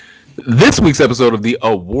This week's episode of the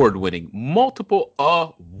multiple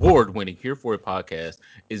award winning Here For It podcast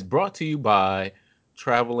is brought to you by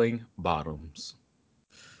Traveling Bottoms.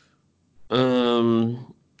 I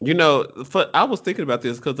was thinking about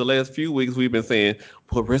this because the last few weeks we've been saying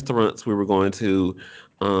what restaurants we were going to,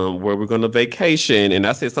 where we're going to vacation, and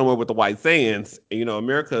I said somewhere with the white sands.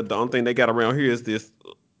 America, the only thing they got around here is this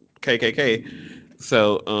KKK.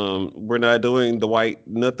 So we're not doing the white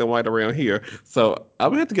nothing white around here. So I'm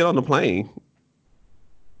gonna have to get on the plane,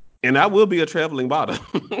 and I will be a traveling bottom.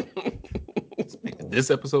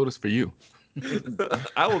 This episode is for you.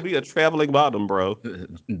 I will be a traveling bottom, bro.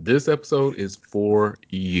 This episode is for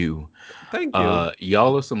you. Thank you.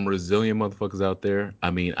 Y'all are some resilient motherfuckers out there.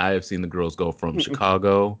 I mean, I have seen the girls go from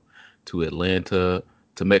Chicago to Atlanta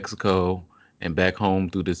to Mexico and back home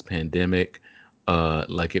through this pandemic,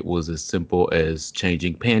 like it was as simple as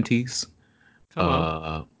changing panties. Come on.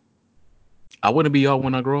 Uh, I want to be y'all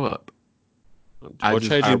when I grow up. I Or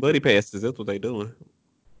just I changing buddy passes. That's what they doing.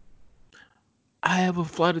 I have a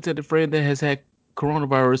flight attendant friend that has had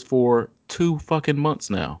coronavirus for 2 fucking months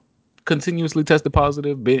now. Continuously tested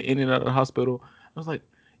positive, been in and out of the hospital. I was like,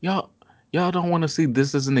 y'all, y'all don't want to see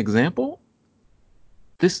this as an example?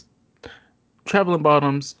 This traveling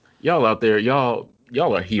bottoms, y'all out there, y'all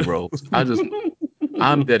are heroes.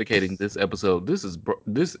 I'm dedicating this episode. This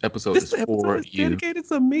episode is This episode for is you. dedicated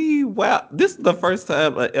to me. Wow. This is the first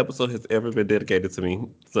time an episode has ever been dedicated to me.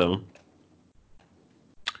 So,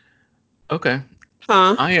 Okay.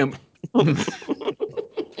 huh? I am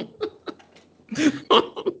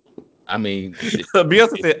I mean, shit.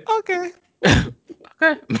 Beyonce said, okay,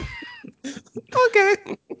 Okay. okay.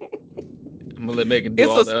 I'm gonna let Megan do It's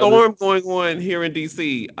all a the other. storm going on here in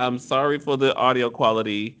DC. I'm sorry for the audio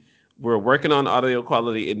quality. We're working on audio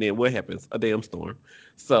quality, and then what happens? A damn storm.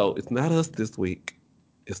 So it's not us this week.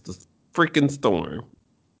 It's the freaking storm.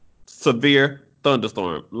 Severe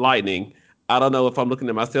thunderstorm, lightning. I don't know if I'm looking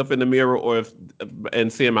at myself in the mirror or if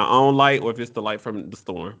and seeing my own light or if it's the light from the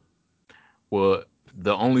storm. Well,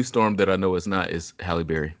 the only storm that I know is not is Halle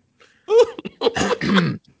Berry.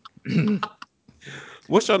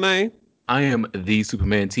 What's your name? I am the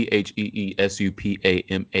Superman,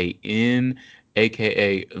 TheeSupaman,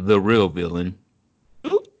 aka the real villain,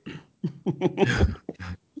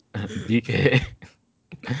 BK,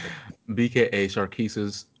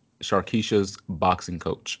 BKA Sharkeisha's boxing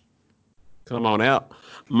coach. Come on out.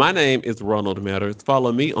 My name is Ronald Matters.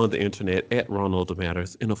 Follow me on the internet at Ronald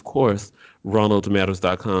Matters. And of course,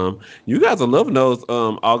 RonaldMatters.com. You guys are loving those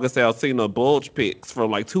August Alsina bulge pics from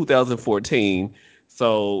like 2014.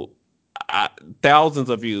 So I, thousands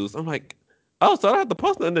of views. I'm like, oh, so I don't have to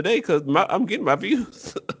post nothing today because I'm getting my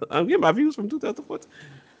views. I'm getting my views from 2014.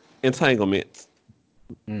 Entanglements.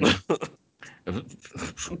 Mm.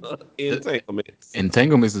 Entanglements.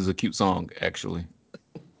 Entanglements is a cute song, actually.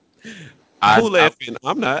 I, Who I laughing?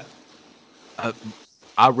 I'm not. I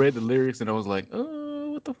I read the lyrics and I was like,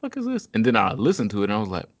 what the fuck is this? And then I listened to it and I was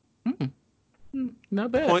like, mm,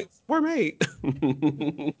 not bad, Points were made.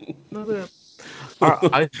 not bad. Our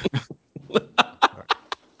I,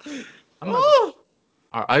 I'm not. Oh.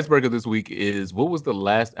 Our icebreaker this week is what was the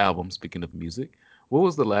last album, speaking of music, what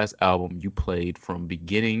was the last album you played from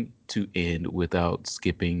beginning to end without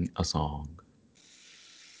skipping a song?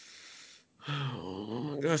 Oh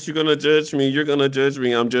my gosh, you're gonna judge me. You're gonna judge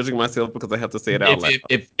me. I'm judging myself because I have to say it out If loud. if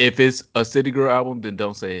if, if it's a City Girl album, then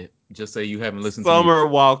don't say it. Just say you haven't listened to music. Summer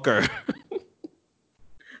Walker.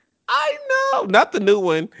 I know, not the new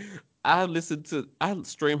one. I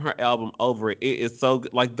stream her album over it. It is so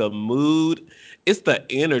good. Like the mood, it's the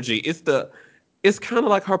energy, it's kind of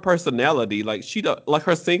like her personality. Like she don't like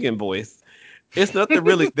her singing voice. It's nothing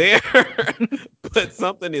really there, but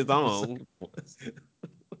something is on.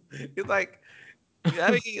 It's like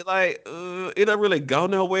I mean, like it don't really go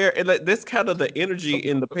nowhere, and like this kind of the energy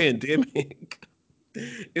in the pandemic.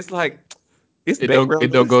 It's like it's It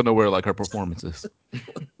background don't noise, go nowhere like her performances,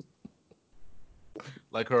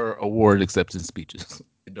 like her award acceptance speeches.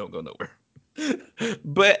 It don't go nowhere.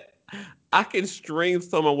 but I can stream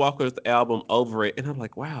Summer Walker's album over it, and I'm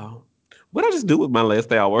like, wow, what I just do with my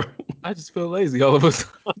last hour, I just feel lazy all of a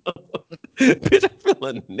sudden. bitch? I feel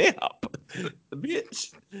a nap,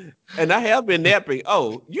 bitch, and I have been napping.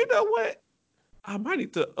 Oh, you know what? I might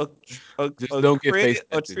need to Just a don't get face credit,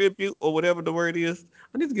 a tattoos. tribute, or whatever the word is.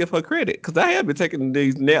 I need to give her credit because I have been taking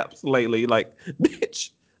these naps lately. Like,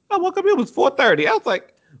 bitch, I woke up. It was 4:30. I was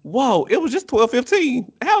like, whoa, it was just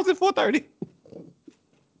 12:15. How is it 4:30?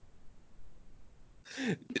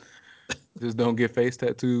 Just don't get face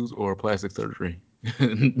tattoos or plastic surgery.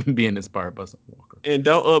 Being inspired by Summer Walker. And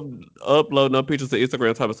don't upload no pictures to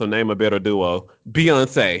Instagram talking some name a better duo.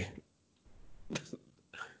 Beyonce.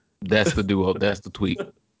 That's the duo. That's the tweet.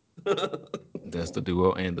 That's the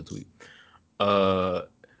duo and the tweet. Uh,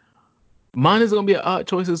 Mine is gonna be an odd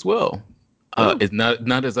choice as well. Oh. It's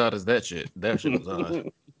not as odd as that shit. That shit was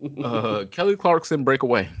odd. Kelly Clarkson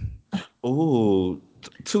breakaway. Ooh, Uh,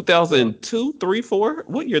 2002, 3, 4.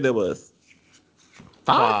 What year that was?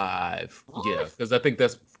 Five? 5. Yeah, Five?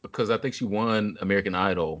 because I think she won American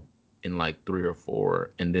Idol in like 3 or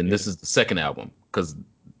 4, and then Yeah. this is the second album because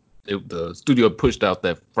the studio pushed out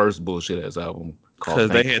that first bullshit ass album called Because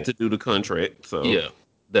they had Thankful. to do the contract. So, Yeah,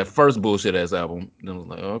 that first bullshit ass album. Then I was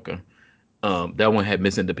like, oh, okay. That one had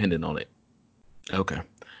Miss Independent on it. Okay,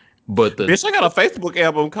 but bitch, I got a Facebook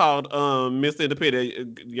album called Miss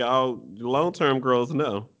Independent. Y'all, long term girls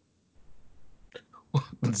know.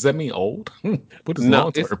 does that mean old? What is No,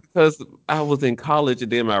 long it's term? because I was in college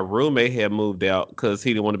and then my roommate had moved out because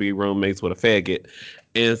he didn't want to be roommates with a faggot.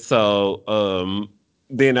 And so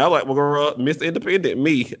then I like, well, girl, Miss Independent,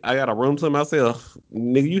 me. I got a room to myself.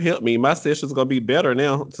 Nigga, you help me. My session's gonna be better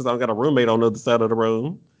now since I got a roommate on the other side of the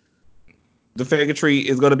room. The faggotry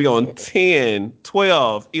is gonna be on 10,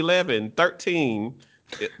 12, 11, 13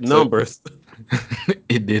 So numbers.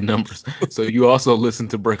 it did numbers. So you also listened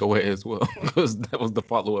to Breakaway as well because that was the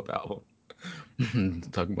follow up album.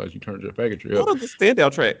 Talking about you turned your faggotry What up. are the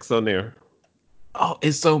standout tracks on there? Oh,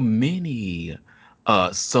 it's so many.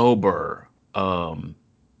 Sober. Um,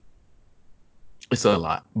 it's a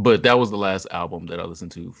lot, but that was the last album that I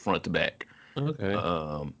listened to front to back. Okay.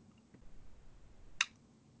 Um,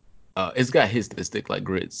 it's got hits that stick like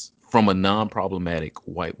grits from a non-problematic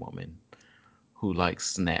white woman who likes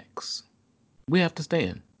snacks. We have to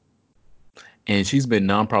stand. And she's been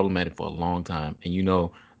non-problematic for a long time. And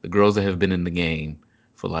the girls that have been in the game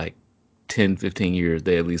for like 10, 15 years,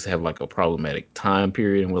 they at least have like a problematic time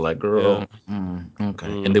period. And we're like, Yeah. girl, okay.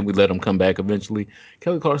 And Mm. then we let them come back eventually.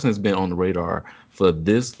 Kelly Clarkson has been on the radar for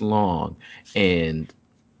this long and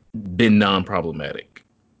been non-problematic.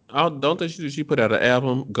 I don't think she put out an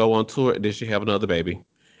album, go on tour, and then she have another baby,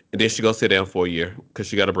 and then she go sit down for a year because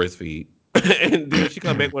she got to breastfeed, and then she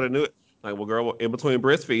come back with a new like, well, girl, in between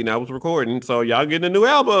breastfeeding, I was recording, so y'all getting a new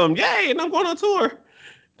album, yay! And I'm going on tour,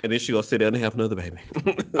 and then she go sit down and have another baby.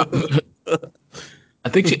 I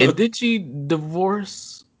think and did she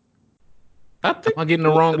divorce? I Am think I getting the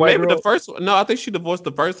wrong white maybe the girl? first one. No, I think she divorced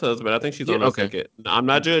the first husband. I think she's Yeah, on her okay. second. I'm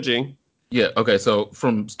not judging. Yeah, okay. So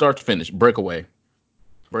from start to finish, Breakaway.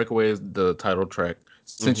 Breakaway is the title track.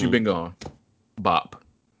 Since You've Hmm. Been Gone, bop.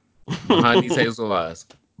 Behind These Hazel Eyes,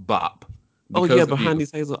 bop. Oh yeah, Because of You, behind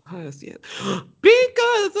these hazel eyes, yeah.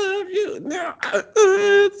 Because of you, now I'm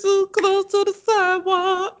too close to the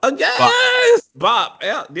sidewalk. bop. Yes, Bob.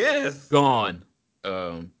 Yeah, yes. Gone.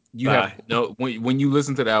 You have Bye. to know when you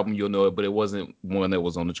listen to the album, you'll know it, but it wasn't one that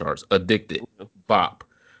was on the charts. Addicted, bop.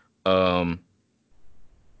 Um,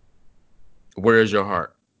 Where's Your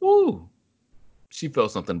Heart? Woo. She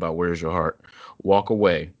felt something about Where's Your Heart. Walk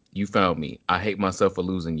Away. You Found Me. I Hate Myself for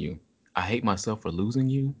Losing You. I hate myself for losing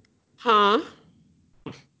you. Huh?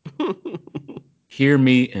 Hear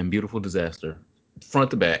Me and Beautiful Disaster.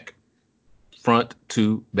 Front to back. Front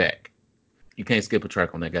to back. You can't skip a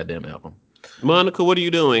track on that goddamn album. Monica, what are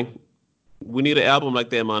you doing? We need an album like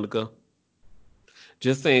that, Monica.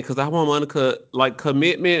 Just saying, because I want Monica. Like,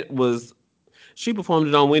 Commitment was. She performed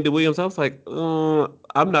it on Wendy Williams. I was like,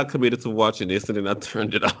 I'm not committed to watching this, and then I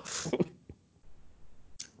turned it off.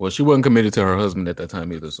 Well, she wasn't committed to her husband at that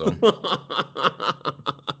time either. So,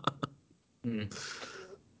 mm.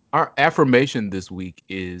 Our affirmation this week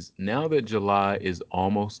is now that July is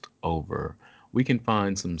almost over, we can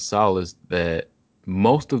find some solace that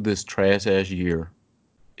most of this trash ass year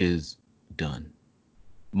is done.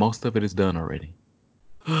 Most of it is done already.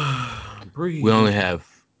 We only Breathe, have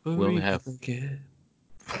we only breathe have again.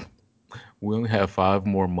 we only have 5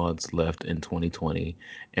 more months left in 2020,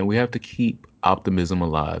 and we have to keep optimism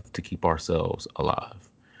alive to keep ourselves alive.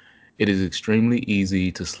 It is extremely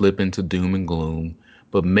easy to slip into doom and gloom,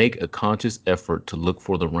 but make a conscious effort to look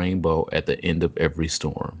for the rainbow at the end of every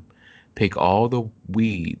storm. Pick all the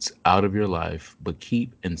weeds out of your life, but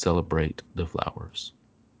keep and celebrate the flowers.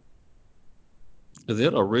 Is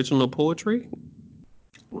it original poetry?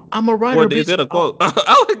 I'm a Or writer, is bitch. it a quote?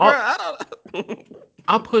 Oh, girl, I'll, I don't.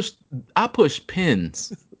 I push I push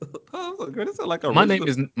pins. Oh, girl, this is like My name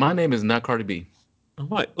original. is my name is not Cardi B. I'm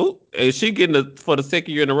like, oh, and she getting for the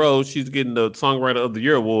second year in a row. She's getting the Songwriter of the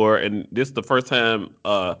Year award, and this is the first time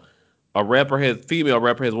a female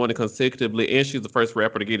rapper has won it consecutively, and she's the first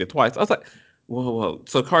rapper to get it twice. I was like, whoa, whoa.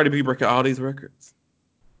 So Cardi B breaking all these records.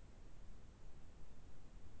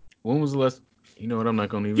 When was the last? You know what? I'm not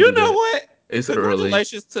gonna even You do know that. what? It's early.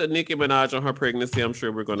 Congratulations to Nicki Minaj on her pregnancy. I'm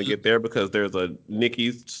sure we're going to get there because there's a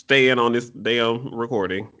Nicki staying on this damn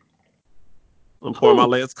recording. I'm pouring my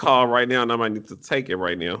Whew. last call right now, and I might need to take it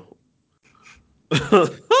right now.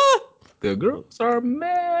 The girls are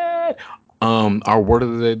mad. Our word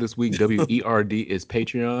of the day this week, WERD, is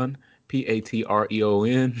Patreon.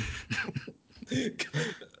 Patreon.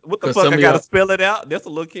 What the Because fuck? some I of gotta y'all, spell it out. That's a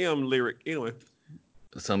Lil Kim lyric. Anyway,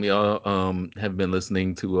 some of y'all have been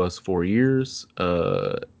listening to us for years.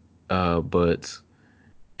 But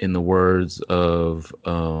in the words of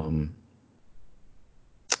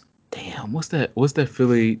damn, what's that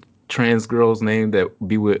Philly trans girl's name that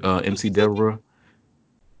be with MC Deborah?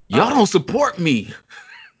 Y'all oh, don't support me.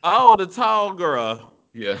 oh, the tall girl.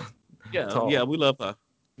 Yeah, Yeah, yeah, tall. we love her.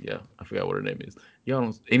 Yeah, I forgot what her name is. Y'all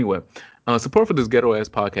don't. Anyway, support for this ghetto ass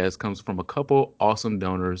podcast comes from a couple awesome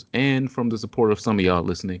donors and from the support of some of y'all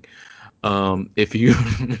listening. If you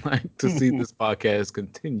like to see this podcast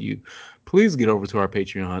continue, please get over to our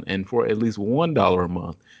Patreon, and for at least $1 a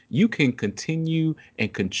month, you can continue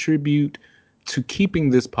and contribute to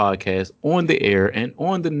keeping this podcast on the air and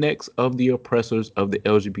on the necks of the oppressors of the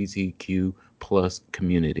LGBTQ plus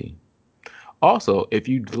community. Also, if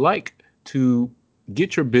you'd like to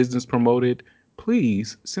get your business promoted,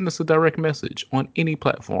 please send us a direct message on any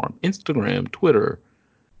platform: Instagram, Twitter,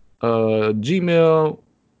 Gmail,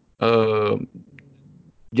 uh,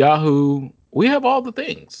 Yahoo. We have all the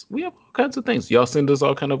things. We have all kinds of things. Y'all send us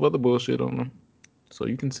all kind of other bullshit on them. So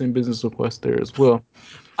you can send business requests there as well.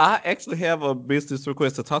 I actually have a business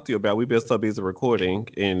request to talk to you about. We've been so busy recording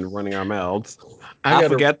and running our mouths. I I got a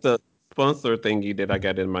forgot the sponsor thingy that I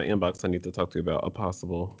got in my inbox. I need to talk to you about a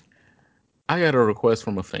possible. I got a request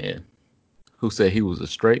from a fan who said he was a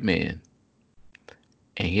straight man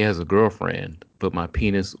and he has a girlfriend, but my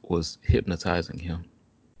penis was hypnotizing him.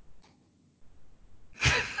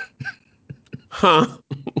 Huh?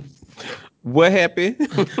 What happened?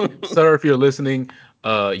 Sir, if you're listening,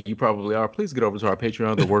 you probably are. Please get over to our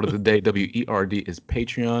Patreon. The word of the day, WERD, is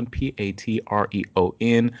Patreon,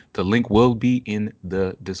 Patreon. The link will be in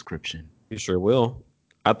the description. You sure will.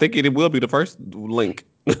 I think it will be the first link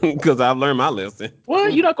because I've learned my lesson.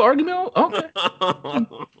 What? You not gonna argue me on? Okay.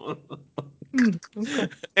 Okay.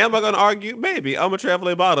 Am I going to argue? Maybe. I'm a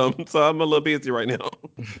traveling bottom, so I'm a little busy right now.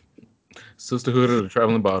 Sisterhood of the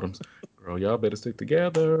Traveling Bottoms. Girl, y'all better stick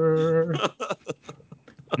together.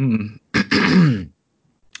 Mm.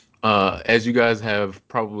 As you guys have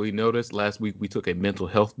probably noticed, last week we took a mental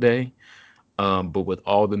health day. But with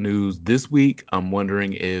all the news this week, I'm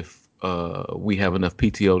wondering if we have enough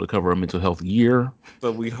PTO to cover a mental health year.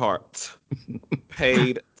 So we heart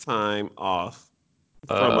paid time off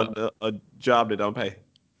from Uh, a job that don't pay.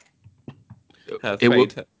 Has it will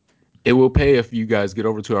paid. it will pay if you guys get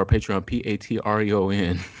over to our Patreon,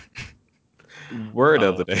 Patreon. Word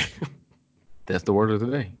of Uh, the day. that's the word of the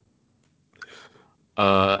day.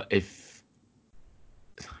 If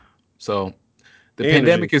so, the Energy.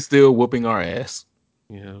 pandemic is still whooping our ass.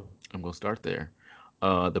 Yeah. I'm gonna start there.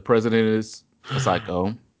 The president is a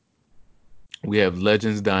psycho. We have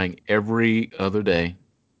legends dying every other day.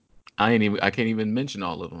 I can't even mention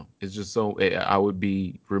all of them. It's just so I would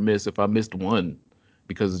be remiss if I missed one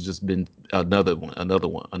because it's just been another one in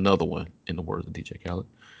the words of DJ Khaled.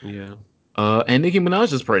 Yeah. And Nicki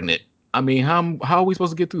Minaj is pregnant. I mean, how are we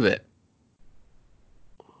supposed to get through that?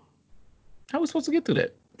 How are we supposed to get through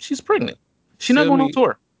that? She's pregnant. She's not Tell going on me.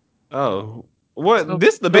 tour. Oh. What? So,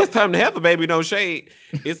 This is the so best time to have a baby. No shade.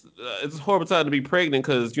 It's a horrible time to be pregnant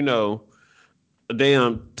because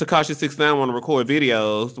damn Takashi 69 want to record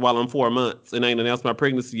videos while I'm 4 months and ain't announced my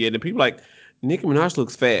pregnancy yet. And people like Nicki Minaj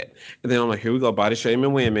looks fat, and then I'm like, here we go, body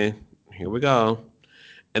shaming women. Here we go.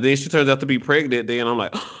 And then she turns out to be pregnant. Then I'm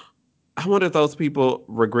like, I wonder if those people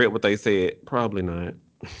regret what they said. Probably not.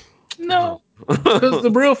 no, because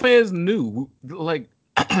the real fans knew. Like,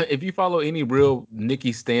 if you follow any real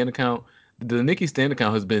Nicki Stan account, the Nicki Stan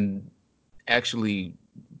account has been actually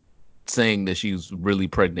saying that she's really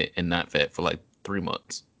pregnant and not fat for like 3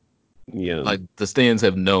 months. Yeah, Like the stands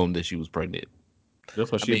have known that she was pregnant.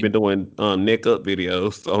 that's why I she's mean, been doing neck up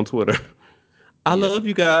videos on Twitter. I yeah. love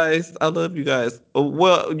you guys. I love you guys.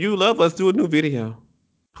 Well, you love us. Do a new video.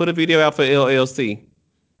 Put a video out for LLC.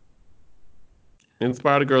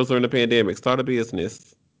 Inspire the girls during the pandemic. Start a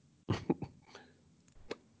business.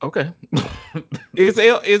 Okay. Is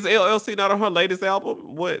LLC not on her latest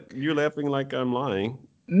album? What you're laughing like I'm lying?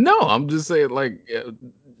 No, I'm just saying. Like,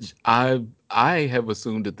 I have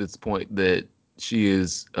assumed at this point that she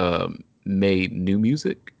is made new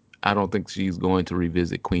music. I don't think she's going to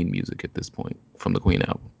revisit Queen music at this point from the Queen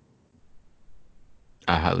album.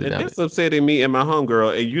 I highly And doubt it. that's upsetting me and my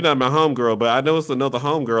homegirl. And you're not my homegirl, but I know it's another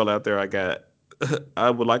homegirl out there I got. I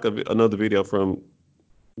would like another video from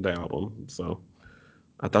the album. So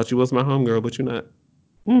I thought you was my homegirl, but you're not.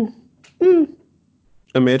 Mm, mm.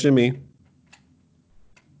 Imagine me.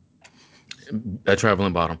 A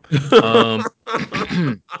traveling bottom. Um,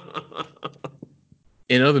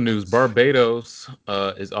 in other news, Barbados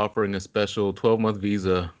is offering a special 12-month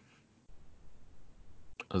visa,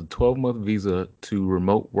 a 12-month visa to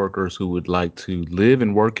remote workers who would like to live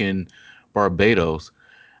and work in Barbados.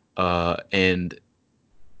 And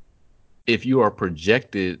if you are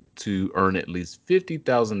projected to earn at least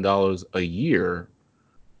 $50,000 a year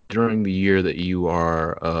during the year that you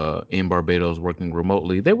are in Barbados working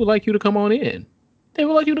remotely, they would like you to come on in. They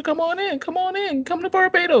would like you to come on in. Come on in. Come to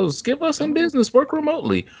Barbados. Give us some Oh. business. Work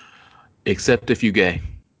remotely. Except if you gay.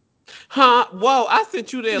 Huh? Whoa, I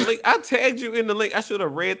sent you that link. I tagged you in the link. I should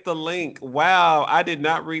have read the link. Wow, I did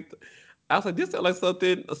not read. I was like, this sounds like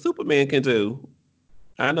something a Superman can do.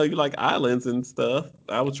 I know you like islands and stuff.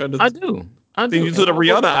 I was trying to I do. I send do. you to the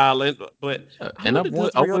Rihanna Island, but I And wonder,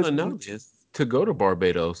 does I've always Rihanna know wanted this? to go to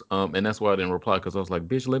Barbados. And that's why I didn't reply because I was like,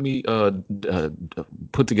 bitch, let me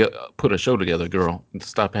put together put a show together, girl.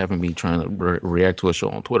 Stop having me trying to react to a show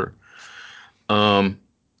on Twitter. Um,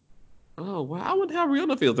 Oh, wow. I wonder how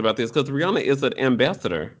Rihanna feels about this because Rihanna is an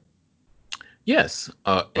ambassador. yes.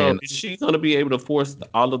 So And is she going to be able to force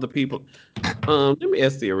all of the people? Let me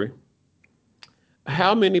ask Siri.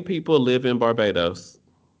 How many people live in Barbados?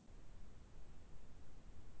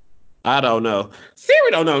 I don't know.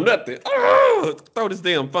 Siri don't know nothing. Oh, throw this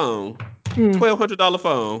damn phone. mm, $1,200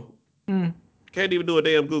 phone. mm, Can't even do a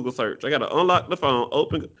damn Google search. I gotta unlock the phone,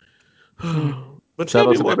 open. mm. But tell Shout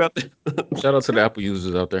me out to more that. about that. Shout out to the Apple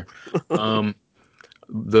users out there. Um,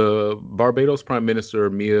 The Barbados Prime Minister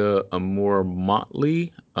Mia Amour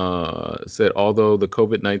Motley said, although the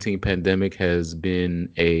COVID-19 pandemic has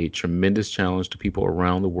been a tremendous challenge to people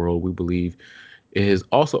around the world, we believe it has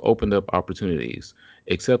also opened up opportunities.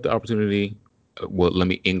 Except the opportunity, well, let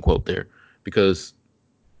me end quote there, because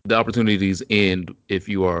the opportunities end if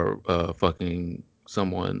you are fucking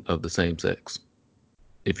someone of the same sex.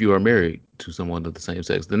 If you are married to someone of the same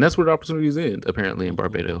sex, then that's where the opportunities end, apparently, in Mhm.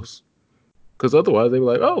 Barbados. Because otherwise, they were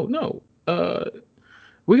like, "Oh no,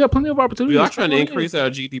 we got plenty of We opportunities. are Come trying to on in." increase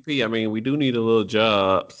our GDP. I mean, we do need a little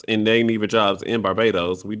jobs, and they ain't even jobs in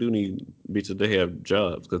Barbados. We do need bitches to have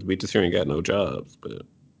jobs because bitches here ain't got no jobs. But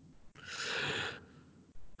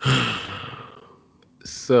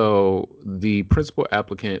So the principal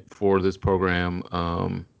applicant for this program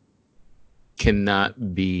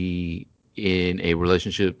cannot be in a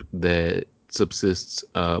relationship that subsists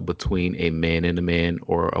between a man and a man,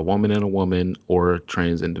 or a woman and a woman, or a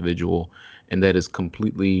trans individual, and that is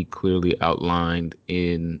completely clearly outlined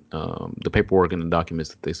in the paperwork and the documents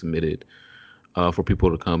that they submitted for people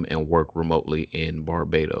to come and work remotely in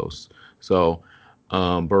Barbados. So,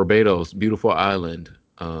 Barbados, beautiful island,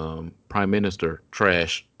 Prime Minister,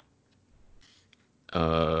 trash.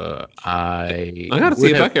 I I gotta see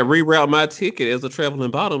would if I have, can reroute my ticket as a traveling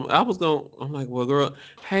bottom. I was going. I'm like, well, girl,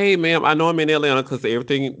 hey, ma'am, I know I'm in Atlanta because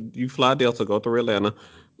everything you fly Delta go through Atlanta.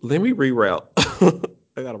 Let me reroute.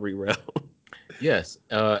 I gotta reroute. yes.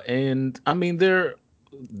 And I mean, there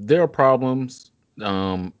are problems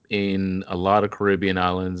in a lot of Caribbean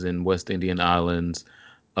islands and West Indian islands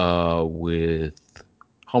with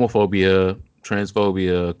homophobia,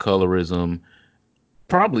 transphobia, colorism,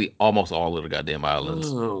 probably almost all of the goddamn islands,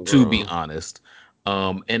 Oh, to be girl. honest.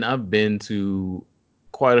 And I've been to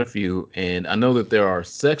quite a few, and I know that there are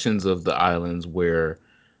sections of the islands where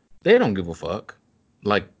they don't give a fuck.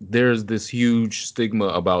 Like there's this huge stigma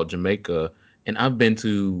about Jamaica, and I've been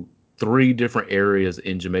to three different areas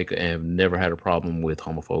in Jamaica and have never had a problem with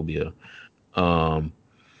homophobia. Um,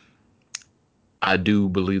 I do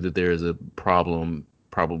believe that there is a problem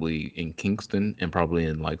probably in Kingston and probably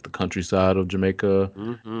in like the countryside of Jamaica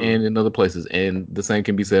Mm-hmm. and in other places. And the same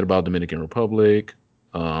can be said about Dominican Republic.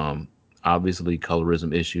 Um, obviously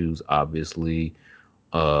colorism issues, obviously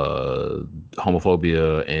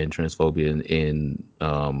homophobia and transphobia in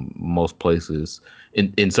most places,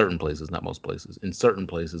 in certain places, not most places, in certain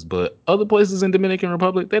places, but other places in Dominican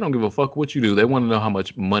Republic, they don't give a fuck what you do. They want to know how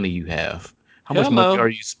much money you have. How much money are Hello,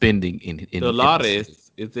 you spending in the city?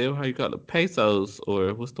 Dolores. Is that how you call it? Pesos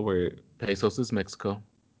or what's the word? Pesos is Mexico.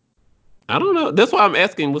 I don't know. That's why I'm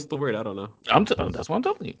asking. What's the word? I don't know. That's what I'm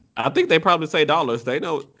telling you. I think they probably say dollars. They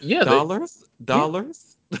know Yeah, dollars, yeah,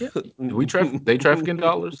 dollars. yeah. They traffic in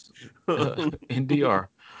dollars in DR.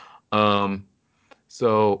 Um,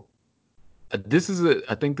 so I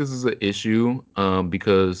think this is an issue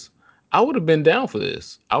because I would have been down for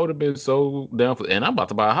this. I would have been so down for, and I'm about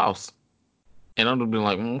to buy a house, and I'm gonna be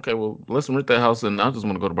like, okay, well, let's rent that house, and I just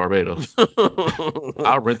want to go to Barbados.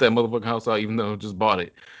 I'll rent that motherfucking house out, even though I just bought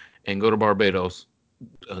it, and go to Barbados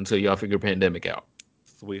until y'all figure pandemic out.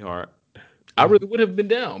 Sweetheart. I really would have been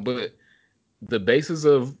down, but the basis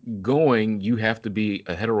of going, you have to be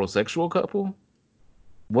a heterosexual couple.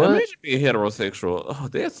 What? Imagine being heterosexual. Oh,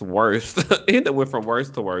 that's worse. It went from worse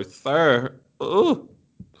to worse, sir. Ooh.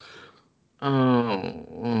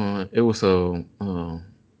 It was so. I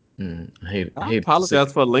I hate to say.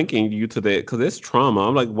 apologize for linking you to that because it's trauma.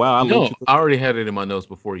 I'm like, wow, I linked No, you to. I already had it in my notes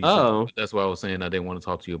before you said it. Oh, But that's why I was saying I didn't want to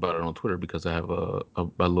talk to you about it on Twitter because I have a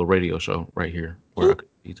little radio show right here where I oop.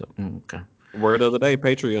 could. Okay. Word of the day,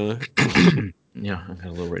 Patreon. Yeah, I got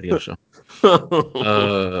a little radio show.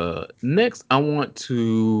 Next, I want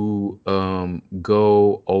to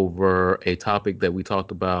go over a topic that we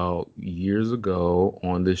talked about years ago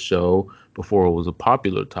on this show before it was a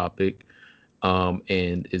popular topic,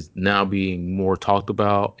 and is now being more talked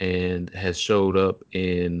about and has showed up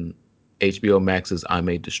in HBO Max's I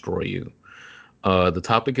May Destroy You. The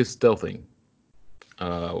topic is stealthing.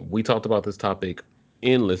 We talked about this topic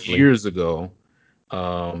Endlessly. years ago,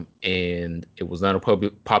 and it was not a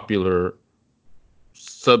popular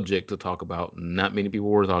subject to talk about. Not many people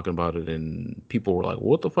were talking about it, and people were like,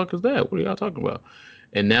 "What the fuck is that? What are y'all talking about?"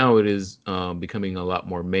 And now it is becoming a lot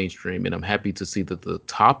more mainstream, and I'm happy to see that the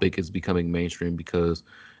topic is becoming mainstream because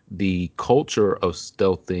the culture of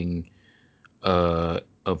stealthing,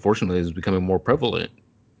 unfortunately, is becoming more prevalent.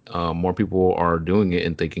 More people are doing it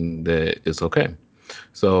and thinking that it's okay.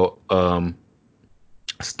 So,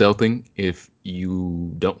 stealthing, if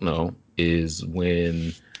you don't know, is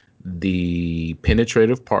when the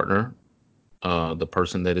penetrative partner, the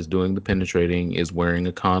person that is doing the penetrating, is wearing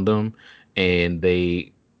a condom, and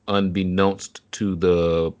they, unbeknownst to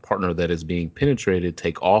the partner that is being penetrated,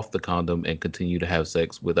 take off the condom and continue to have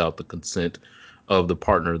sex without the consent of the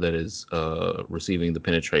partner that is receiving the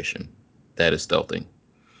penetration. That is stealthing.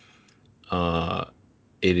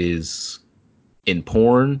 It is in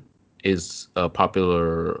porn, is a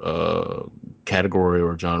popular category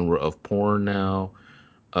or genre of porn now.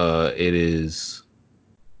 It is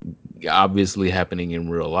obviously happening in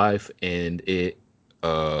real life, and it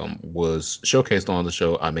was showcased on the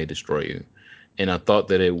show I May Destroy You. And I thought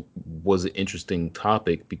that it was an interesting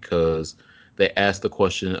topic because they asked the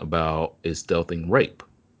question about, is stealthing rape?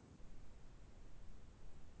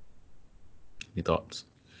 Any thoughts?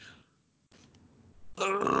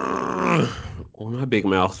 Oh, my big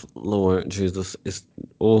mouth, Lord Jesus, is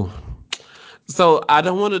oh. So I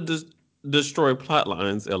don't want to destroy plot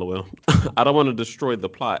lines, lol. I don't want to destroy the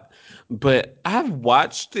plot, but I've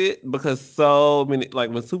watched it because so many,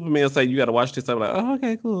 like when Superman say you got to watch this, I'm like, oh,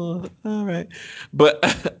 okay, cool, all right.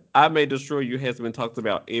 But I May Destroy You has been talked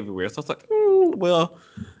about everywhere, so it's like, well,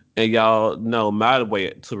 and y'all know my way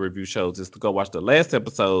to review shows is to go watch the last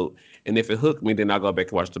episode, and if it hooked me, then I'll go back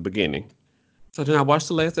and watch the beginning. So then I watched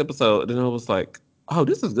the last episode, and I was like, "Oh,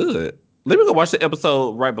 this is good. Let me go watch the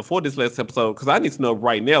episode right before this last episode because I need to know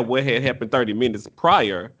right now what had happened 30 minutes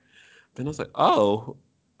prior." Then I was like, "Oh,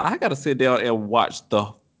 I got to sit down and watch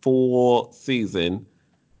the full season."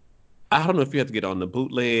 I don't know if you have to get on the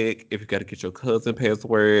bootleg, if you got to get your cousin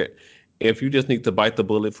password, if you just need to bite the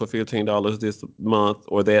bullet for $15 this month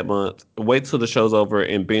or that month. Wait till the show's over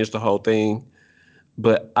and binge the whole thing.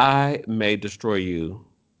 But I May Destroy You.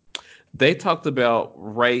 They talked about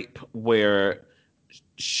rape where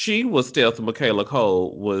she was stealth, Michaela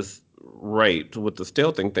Cole was raped with the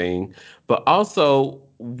stealthing thing, but also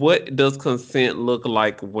what does consent look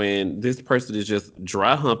like when this person is just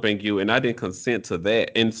dry humping you and I didn't consent to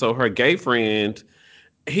that? And so her gay friend,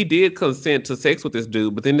 he did consent to sex with this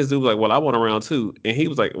dude, but then this dude was like, well, I want a round two. And he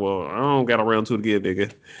was like, well, I don't got a round two to give,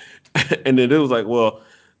 nigga. And then dude was like, well,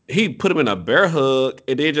 he put him in a bear hug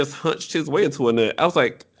and then just hunched his way into a nut. I was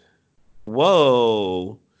like,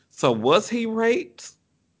 whoa. So was he raped?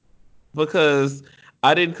 Because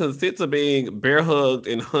I didn't consent to being bear hugged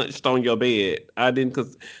and hunched on your bed. I didn't.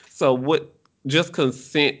 So what? Just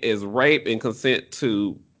consent is rape and consent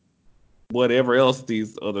to whatever else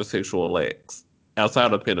these other sexual acts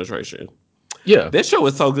outside of penetration. Yeah, That show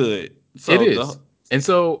is so good. it So the is. And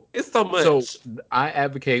so, it's so so much. I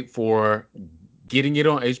advocate for getting it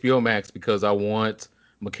on HBO Max because I want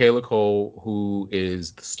Michaela Cole, who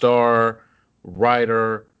is the star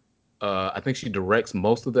writer. I think she directs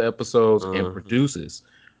most of the episodes and Uh, produces.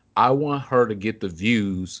 I want her to get the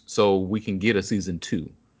views so we can get a season two.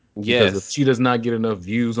 Because if yes. she does not get enough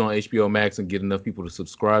views on HBO Max and get enough people to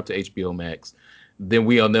subscribe to HBO Max, then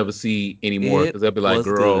we'll never see anymore It because they'll be like, was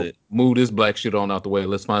 "Girl, good. move this black shit on out the way.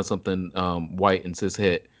 Let's find something white and cis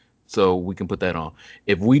het so we can put that on."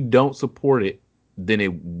 If we don't support it, then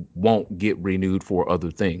it won't get renewed for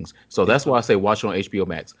other things. So It's that's why I say watch it on HBO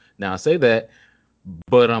Max. Now I say that,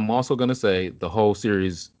 but I'm also gonna say the whole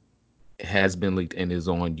series has been leaked and is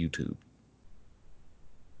on YouTube.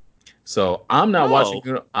 So I'm not watching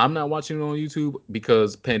oh, it. I'm not watching it on YouTube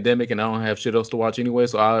because pandemic and I don't have shit else to watch anyway.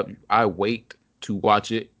 So I wait to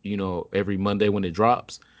watch it, every Monday when it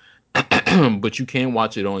drops. But you can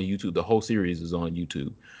watch it on YouTube. The whole series is on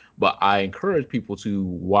YouTube. But I encourage people to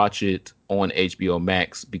watch it on HBO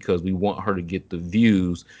Max because we want her to get the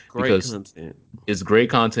views great because content. it's great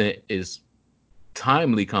content, it's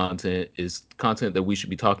timely content, is content that we should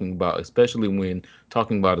be talking about, especially when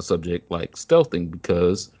talking about a subject like stealthing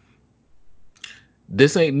because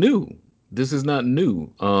this ain't new. This is not new.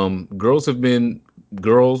 Girls have been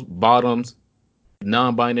girls, bottoms,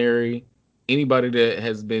 non-binary, anybody that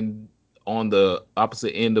has been on the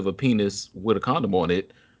opposite end of a penis with a condom on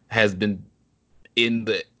it has been in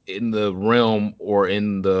the realm or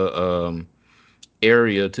in the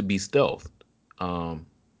area to be stealthed. Um,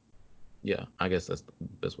 yeah, I guess that's the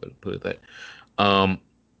best way to put it. That. Um,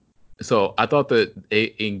 so I thought that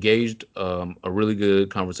it engaged a really good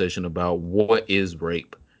conversation about what is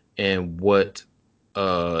rape and what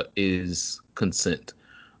is consent.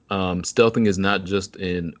 Stealthing is not just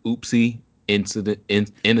an oopsie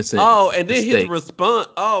innocent Oh, and then his mistake. response.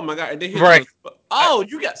 Oh my god! And then his Right. response. I, Oh,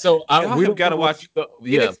 y'all we have don't got want to to review watch. the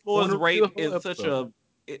It yeah. We want explores to review the rape whole in such episode.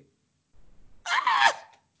 a. It,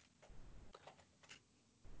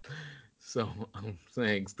 So I'm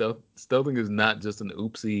saying stealthing is not just an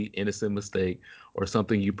oopsie innocent mistake or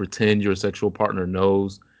something you pretend your sexual partner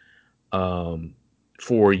knows um,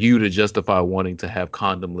 for you to justify wanting to have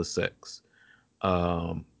condomless sex.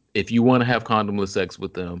 If you want to have condomless sex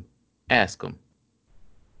with them, ask them.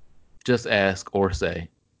 Just ask or say,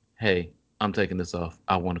 "Hey, I'm taking this off.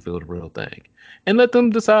 I want to feel the real thing," and let them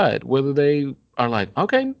decide whether they are like,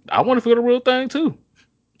 "Okay, I want to feel the real thing too."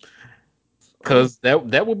 oh, Because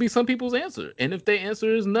that would be some people's answer, and if their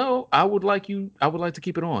answer is no, I would like to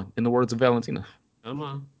keep it on. In the words of Valentina, come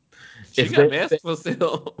on. She if got they, masks for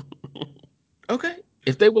sale. okay,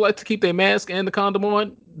 if they would like to keep their mask and the condom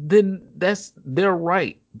on, then that's their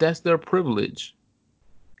right. That's their privilege.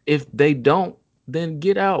 If they don't, then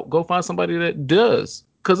get out. Go find somebody that does,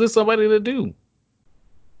 because it's somebody that do.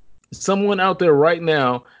 Someone out there right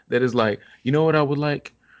now that is like, you know what I would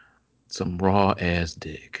like? Some raw ass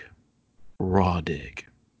dick. Raw dick.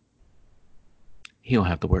 He don't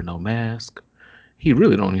have to wear no mask. He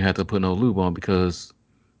really don't even have to put no lube on because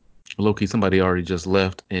Loki, somebody already just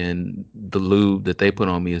left, and the lube that they put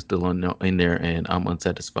on me is still in there, and I'm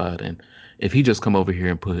unsatisfied. And if he just come over here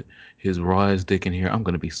and put his raw ass dick in here, I'm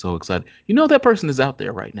gonna be so excited. You know that person is out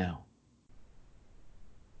there right now,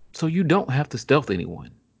 so you don't have to stealth anyone.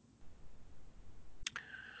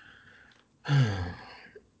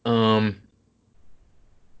 Um.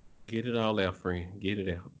 Get it all out, friend. Get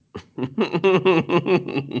it out.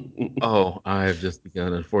 Oh, I have just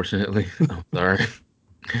begun. Unfortunately, I'm sorry.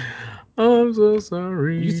 I'm so You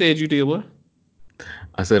sorry. said you did what?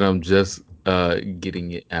 I said I'm just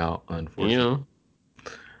getting it out. Unfortunately. Yeah.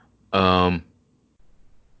 Um.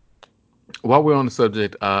 While we're on the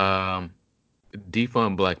subject,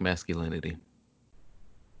 defund black masculinity.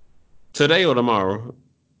 Today or tomorrow?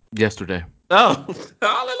 Yesterday, Oh,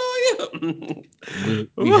 hallelujah.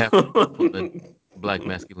 we have to defund black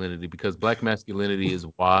masculinity because black masculinity is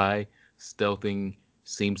why stealthing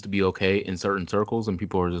seems to be okay in certain circles, and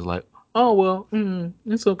people are just like, "Oh well,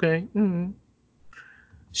 it's okay."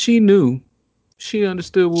 She knew, she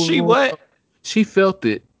understood what was She going what? on. She felt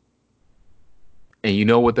it, and you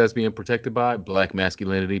know what that's being protected by? Black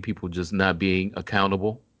masculinity. People just not being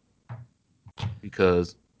accountable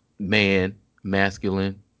because man,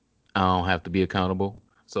 masculine. I don't have to be accountable.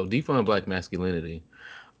 So defund black masculinity.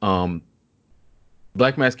 Um,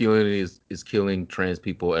 Black masculinity is killing trans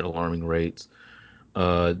people at alarming rates.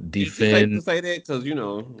 Is it safe to Defend. say that? Because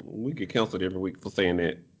we get canceled every week for saying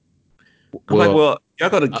that. I'm like, Well, well, y'all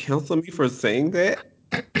gonna uh, cancel me for saying that?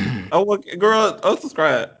 Oh, well, girl,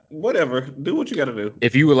 unsubscribe. Whatever. Do what you gotta do.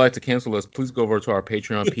 if you would like to cancel us, please go over to our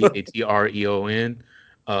Patreon, Patreon,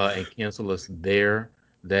 and cancel us there.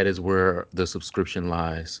 That is where the subscription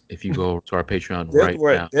lies. If you go to our Patreon That's right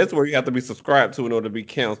where now, that's where you have to be subscribed to in order to be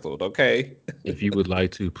canceled. Okay. if you would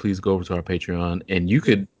like to, please go over to our Patreon, and you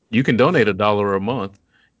can donate $1 a month,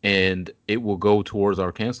 and it will go towards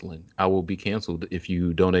our canceling. I will be canceled if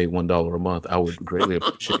you donate $1 a month. I would greatly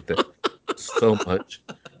appreciate that so much,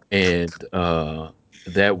 and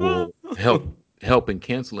that will help. helping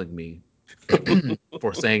canceling me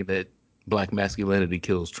for saying that black masculinity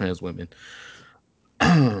kills trans women.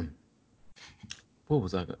 What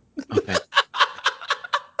was I? Okay.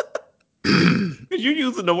 You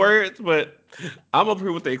using the words, but I'm up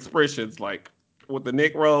here with the expressions, like with the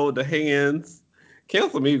neck roll, the hands.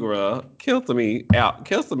 Cancel me, girl. Cancel me out.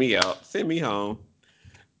 Cancel me out. Send me home.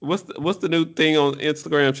 What's the new thing on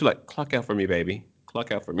Instagram? She like clock out for me, baby.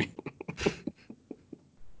 Clock out for me.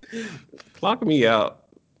 Clock me out.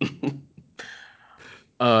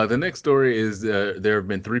 The next story is there have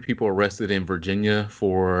been three people arrested in Virginia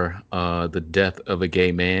for the death of a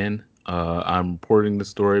gay man. I'm reporting the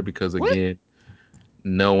story because, What? again,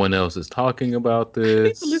 no one else is talking about I need to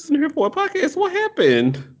this. listen to her for a podcast. What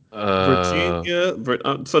happened? Uh,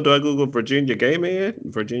 Virginia. So do I Google Virginia gay man?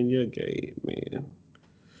 Virginia gay man.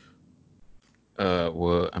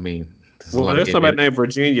 well, I mean, there's a Well, lot of there's gay men. somebody named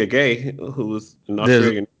Virginia Gay who was an There's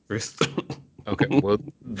Australian actress. okay. Well,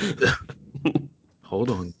 hold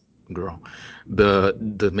on, girl.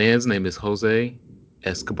 The man's name is Jose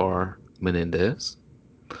Escobar Menendez.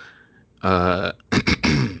 Uh,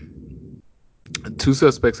 Two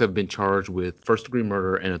suspects have been charged with first degree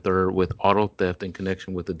murder and a third with auto theft in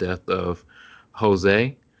connection with the death of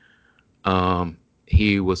Jose. Um,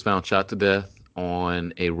 he was found shot to death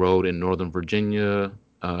on a road in Northern Virginia,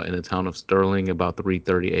 in the town of Sterling, about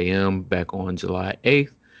 3:30 a.m. back on July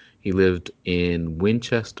 8th. He lived in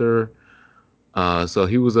Winchester, so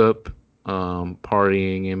he was up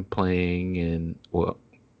partying and playing, and well,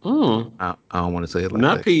 Mm. I don't want to say it like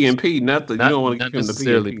Not that. P and P, not the. You Not don't want to not give him the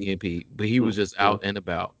P and necessarily P. PNP, but he was just Mm. out and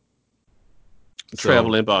about. So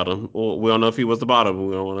Traveling bottom. Well, we don't know if he was the bottom.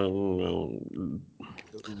 We don't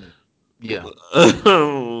yeah, want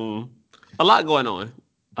to. A lot going on.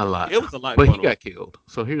 a lot. It was a lot But he going on. got killed.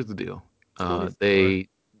 So here's the deal. Uh, 24. they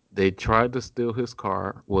they tried to steal his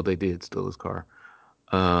car. Well, they did steal his car.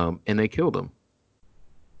 And they killed him.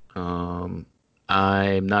 Um,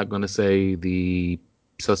 I'm not going to say the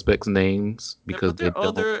suspects' names because But they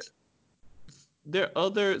don't. there are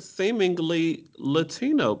other seemingly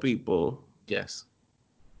Latino people. Yes,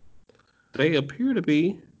 They appear to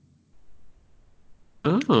be.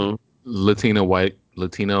 Oh.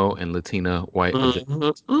 Latino and Latina white adjacent.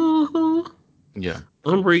 Uh-huh. Uh-huh. Yeah,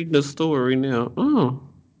 I'm reading the story now. Oh.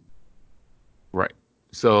 right.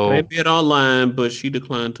 They So met online, but she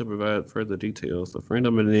declined to provide further details. A friend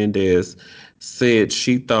of Menendez said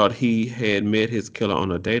she thought he had met his killer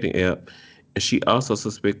on a dating app, and she also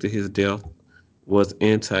suspected his death was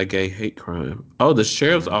anti-gay hate crime. Oh, the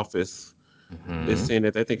sheriff's mhm, office is mhm. saying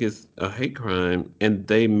that they think it's a hate crime, and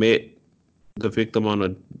they met the victim on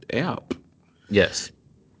an app. Yes.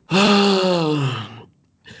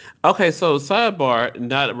 Okay, so sidebar,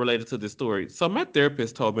 not related to this story. So my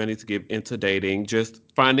therapist told me I need to get into dating, just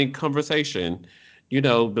finding conversation,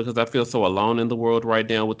 because I feel so alone in the world right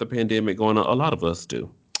now with the pandemic going on. A lot of us do.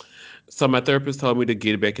 So my therapist told me to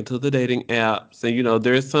get back into the dating apps, and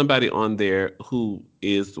there's somebody on there who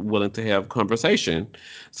is willing to have conversation.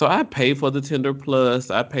 So I paid for the Tinder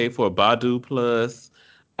Plus, I paid for Badu Plus,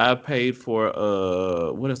 I paid for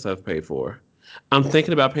what else I've paid for? I'm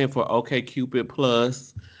thinking about paying for OK Cupid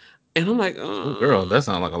Plus. And I'm like, Oh, girl, that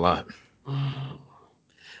sounds like a lot.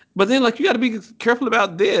 but then like you got to be careful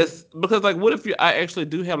about this because like what if I actually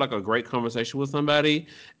do have like a great conversation with somebody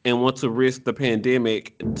and want to risk the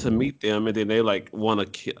pandemic to meet them and then they like want to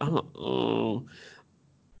kill.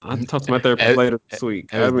 I talked to my therapist as, later this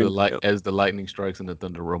week. I mean, as the lightning strikes and the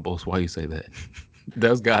thunder rumbles. Why you say that?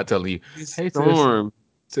 That's God telling you, this "Hey, sis, storm.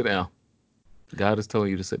 sit down." God is telling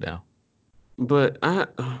you to sit down. But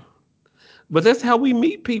but that's how we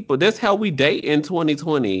meet people. That's how we date in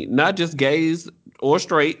 2020. Not just gays or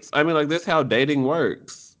straights. I mean, like that's how dating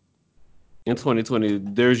works in 2020.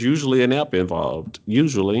 There's usually an app involved.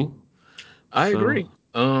 Usually. I So, agree.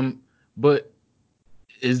 But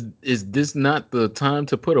is this not the time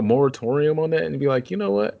to put a moratorium on that and be like, you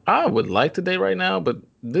know what? I would like to date right now, but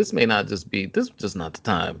this may not just be this is just not the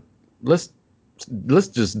time. Let's let's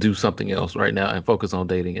just do something else right now and focus on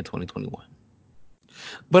dating in 2021.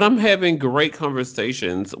 but I'm having great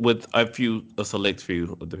conversations with a select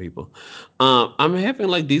few of the people. I'm having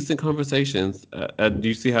like decent conversations. Do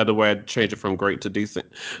you see how the way I change it from great to decent?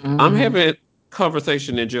 I'm Hmm. having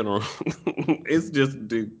conversation in general. It's just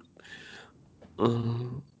dude.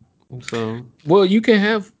 Um, so, Well, you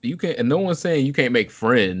can, and no one's saying you can't make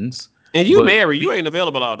friends, and you but married, you ain't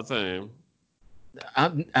available all the time.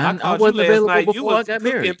 I I called you wasn't last available night. You before I was got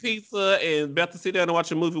cooking married. pizza and about to sit down and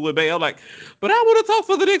watch a movie with Bay. I'm like, but I want to talk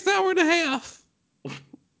for the next hour and a half.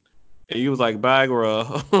 And you was like, bye,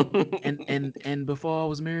 girl. And before I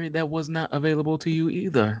was married, that was not available to you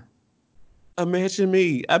either. Imagine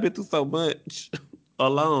me. I've been through so much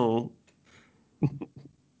alone.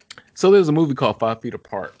 So there's a movie called 5 Feet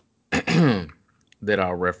Apart that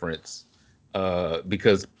I'll reference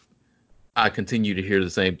because I continue to hear the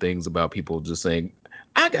same things about people just saying,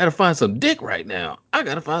 I gotta find some dick right now. I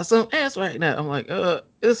gotta find some ass right now. I'm like,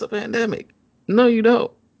 it's a pandemic. No, you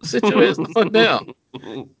don't. Sit your ass the fuck down.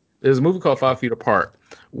 There's a movie called 5 Feet Apart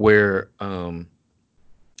where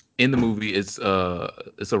in the movie it's a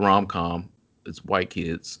rom com. It's white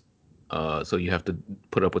kids. So you have to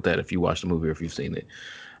put up with that if you watch the movie or if you've seen it.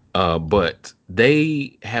 But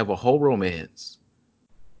they have a whole romance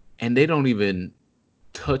and they don't even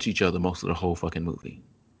touch each other most of the whole fucking movie.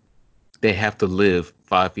 They have to live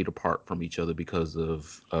 5 feet apart from each other because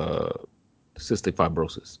of cystic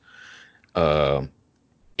fibrosis. Uh,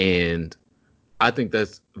 and I think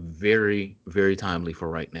that's very, very timely for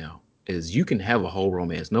right now. Is you can have a whole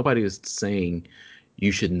romance. Nobody is saying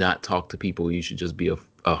you should not talk to people. You should just be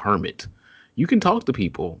a hermit. You can talk to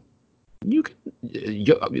people. You can.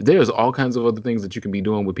 There's all kinds of other things that you can be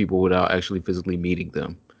doing with people without actually physically meeting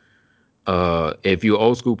them. If you're an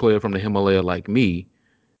old school player from the Himalaya like me,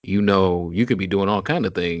 you know you could be doing all kind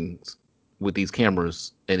of things with these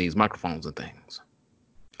cameras and these microphones and things.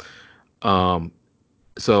 Um,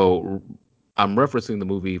 so I'm referencing the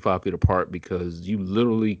movie 5 Feet Apart because you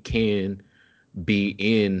literally can be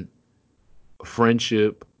in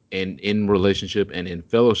friendship and in relationship and in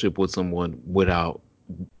fellowship with someone without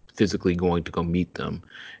physically going to go meet them.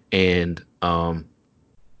 And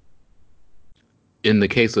in the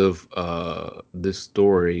case of this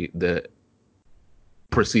story that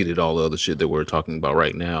preceded all the other shit that we're talking about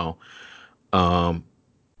right now, um,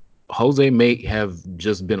 Jose may have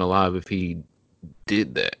just been alive if he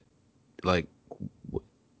did that. Like,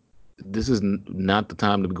 this is not the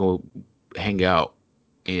time to go hang out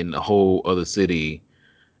in a whole other city.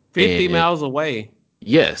 50 And miles away.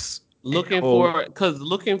 yes, and Looking oh, for, because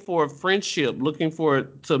looking for friendship, looking for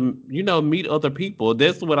to meet other people.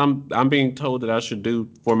 That's what I'm being told that I should do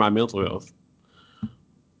for my mental health.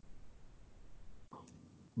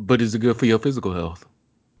 but is it good for your physical health?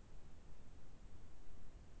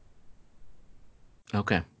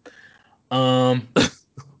 Okay. Um,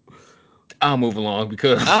 I'll move along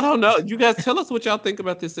because I don't know. You guys tell us what y'all think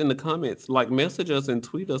about this in the comments. Like message us and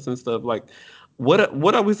tweet us and stuff. Like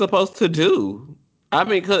what are we supposed to do? I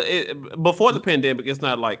mean, cause before the pandemic, it's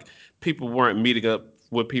not like people weren't meeting up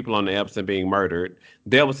with people on the apps and being murdered.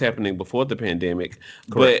 That was happening before the pandemic.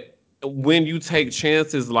 correct. But when you take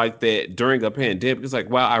chances like that during a pandemic, it's like,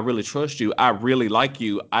 wow, I really trust you. I really like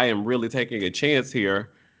you. I am really taking a chance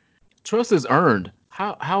here. Trust is earned.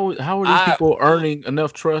 How are these I people earning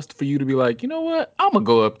enough trust for you to be like, you know what? I'm gonna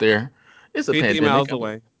go up there. It's a 50 pandemic. miles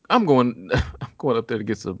away. I'm going. I'm going up there to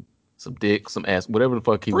get some dick, some ass, whatever the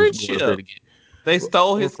fuck he was going up there Friendship. to get They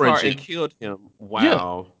stole for his car friendship. and killed him. Yeah,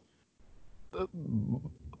 Wow.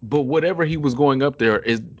 but whatever he was going up there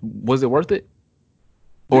is was it worth it?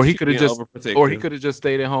 Or This he you could have being just or he overprotective. could have just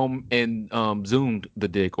stayed at home and zoomed the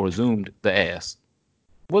dick or zoomed the ass.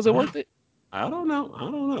 Was it worth it? I don't know. I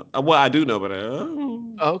don't know. Well, I do know, but I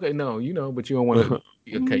don't. Oh, okay, no, you know, but you don't want to.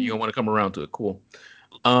 Okay, you don't want to come around to it. Cool.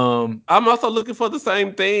 Um, I'm also looking for the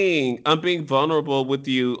same thing. I'm being vulnerable with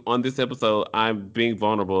you on this episode. I'm being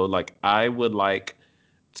vulnerable. Like I would like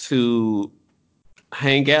to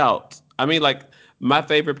hang out. I mean, like my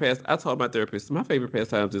favorite past. I told my therapist my favorite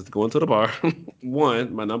pastimes is going to the bar.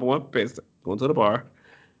 One, my number one past, going to the bar,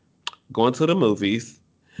 going to the movies,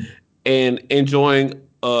 and enjoying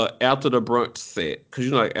after the brunch set, because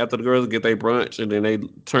like after the girls get their brunch and then they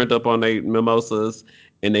turned up on their mimosas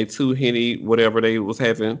and they two henny whatever they was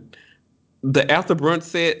having, the after brunch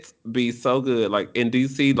sets be so good. Like in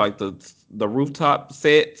DC, like the rooftop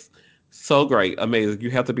sets, so great, amazing.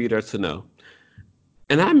 You have to be there to know.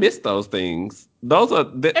 And I miss those things. Those are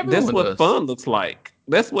that's everyone what does. fun looks like.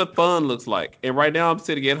 That's what fun looks like. And right now I'm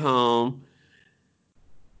sitting at home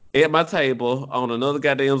at my table on another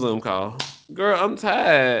goddamn Zoom call. Girl, I'm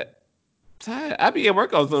tired. Tired. I be at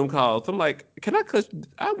work on Zoom calls. I'm like, can I cuss?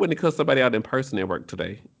 I wouldn't cuss somebody out in person at work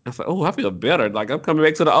today. I was like, oh, I feel better. Like I'm coming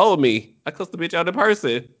back to the old me. I cussed the bitch out in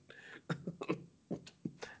person.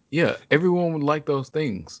 Yeah, everyone would like those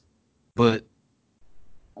things, but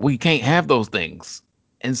we can't have those things.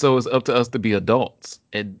 And so it's up to us to be adults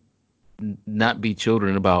and not be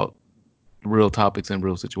children about real topics and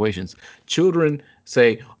real situations. Children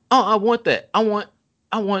say, "Oh, I want that. I want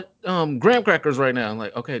graham crackers right now." I'm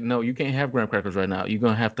like, "Okay, no, you can't have graham crackers right now. You're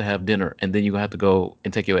going to have dinner and then you're going to have to go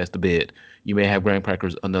and take your ass to bed. You may have graham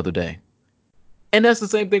crackers another day." And that's the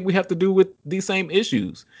same thing we have to do with these same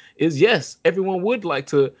issues. Is yes, everyone would like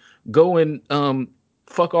to go and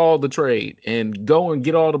fuck all the trade and go and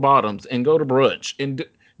get all the bottoms and go to brunch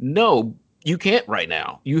no, you can't right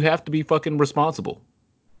now. You have to be fucking responsible.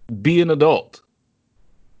 Be an adult,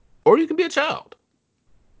 or you can be a child.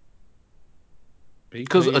 Be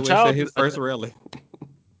Because a Kanye West at child, his first rally.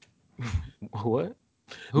 what?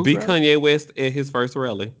 Who's Be rally? Kanye West at his first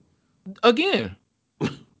rally. Again,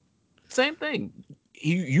 same thing.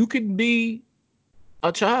 You could be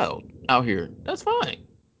a child out here. That's fine.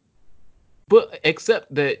 But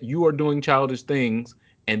except that you are doing childish things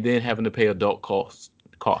and then having to pay adult costs.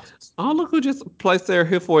 Oh, look who just placed their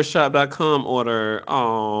hereforshop.com order.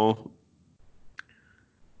 Oh,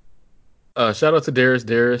 Shout out to Darius.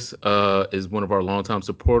 Darius is one of our longtime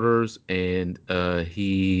supporters, and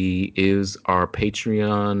he is our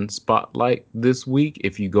Patreon spotlight this week.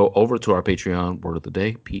 If you go over to our Patreon, word of the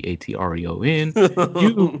day, Patreon,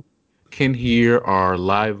 you can hear our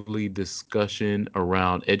lively discussion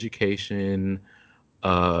around education,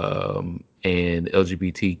 and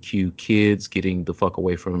LGBTQ kids getting the fuck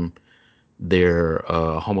away from their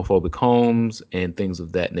homophobic homes and things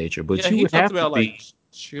of that nature. yeah, he talks about like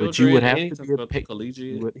But you children would and have he to talks be a about the you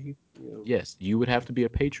collegiate. would Yeah. yes, you would have to be a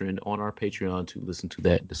patron on our Patreon to listen to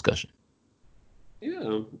that discussion. Yeah,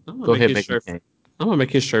 I'm gonna Go make ahead, his Megan shirt. Kane. I'm gonna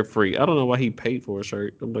make his shirt free. I don't know why he paid for a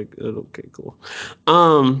shirt. I'm like, okay, cool.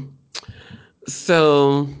 Um,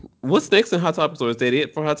 so what's next in Hot Topics, or is that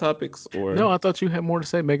it for Hot Topics? Or No, I thought you had more to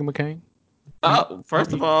say, Megan McCain. You,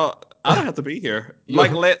 first of all, I don't have to be here.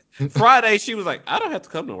 Like you, Friday, she was like, I don't have to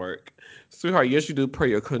come to work, sweetheart. Yes, you do per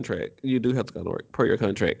your contract. You do have to come to work per your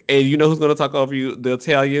contract. And you know who's gonna talk over you? The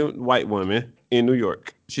Italian white woman in New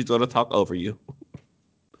York. She's gonna talk over you.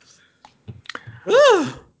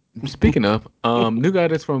 Speaking of, new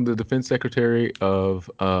guidance from the Defense Secretary of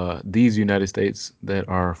these United States that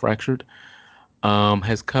are fractured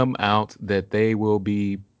has come out that they will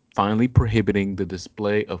be finally prohibiting the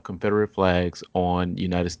display of Confederate flags on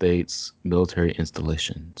United States military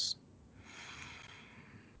installations.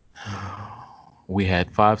 We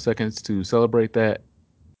had 5 seconds to celebrate that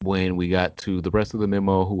when we got to the rest of the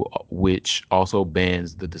memo, which also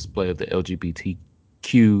bans the display of the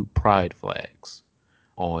LGBTQ pride flags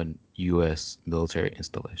on U.S. military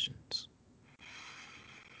installations.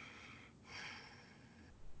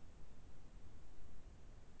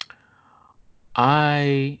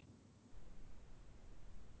 I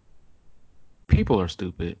People are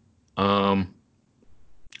stupid. Um,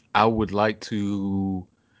 I would like to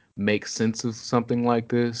make sense of something like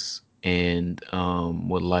this, and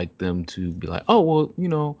would like them to be like, oh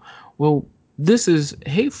well, well, this is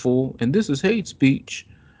hateful and this is hate speech,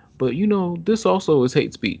 but this also is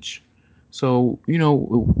hate speech. So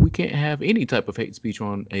we can't have any type of hate speech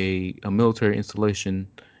on a military installation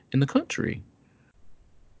in the country.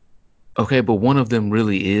 Okay, but one of them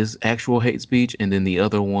really is actual hate speech, and then the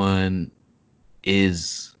other one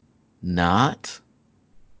is not.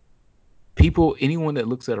 Anyone that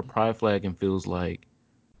looks at a pride flag and feels like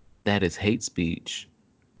that is hate speech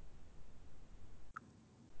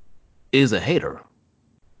is a hater.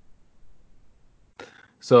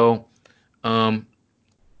 So, um,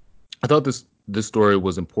 I thought this story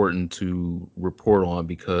was important to report on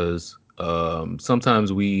because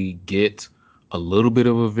sometimes we get a little bit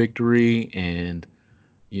of a victory, and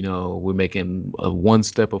we're making one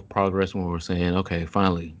step of progress when we're saying, okay,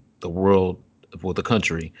 finally, the world, well, the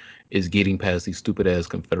country is getting past these stupid ass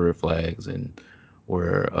Confederate flags, and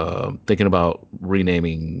we're thinking about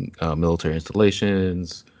renaming military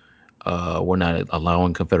installations. We're not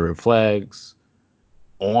allowing Confederate flags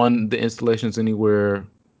on the installations anywhere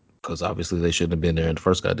because obviously they shouldn't have been there in the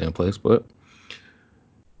first goddamn place. But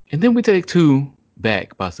and then we take two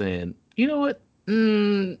back by saying, you know what?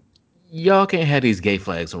 Y'all can't have these gay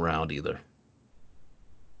flags around either.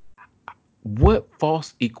 What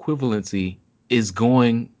false equivalency is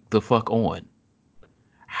going the fuck on?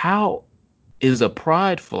 How is a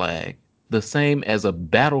pride flag the same as a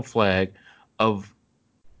battle flag of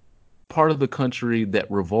part of the country that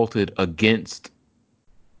revolted against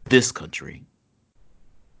this country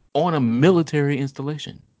on a military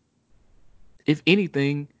installation? If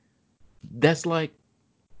anything, that's like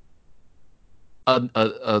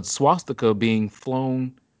a swastika being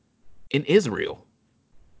flown in Israel.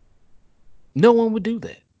 No one would do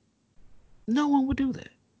that. No one would do that.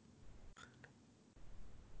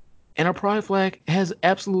 And a pride flag has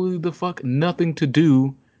absolutely the fuck nothing to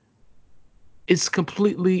do. It's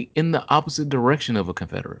completely in the opposite direction of a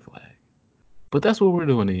Confederate flag. But that's what we're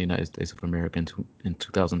doing in the United States of America in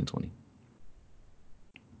 2020.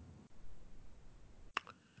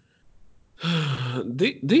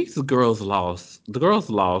 These girls lost. The girls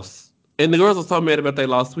lost. And the girls are so mad about they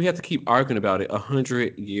loss. We had to keep arguing about it.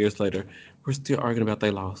 100 years later, we're still arguing about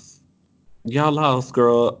they loss. Y'all lost,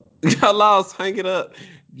 girl. Y'all lost. Hang it up.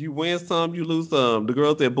 You win some, you lose some. The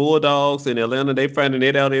girls at Bulldogs in Atlanta, they finding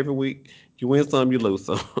it out every week. You win some, you lose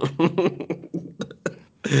some.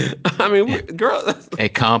 I mean, girl, A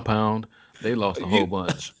compound, they lost a whole you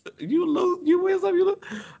bunch. you lose, you win some, you lose.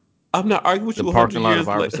 I'm not arguing with The you 100 parking lot of years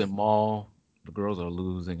later. Iverson Mall, the girls are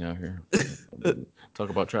losing out here. Talk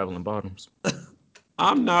about traveling bottoms.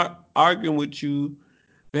 I'm not arguing with you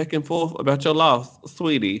back and forth about your loss,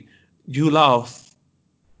 sweetie. You lost.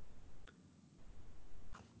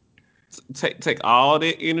 Take all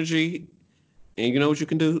that energy, and you know what you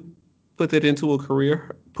can do? Put that into a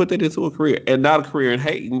career. Put that into a career, and not a career in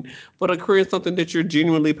hating, but a career in something that you're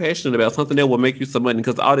genuinely passionate about, something that will make you some money.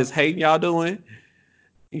 Because all this hating y'all doing,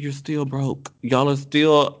 you're still broke. Y'all are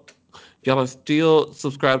still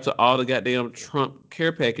subscribed to all the goddamn Trump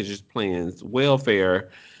care packages plans, welfare,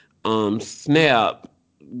 SNAP,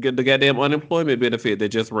 get the goddamn unemployment benefit that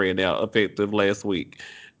just ran out effective last week.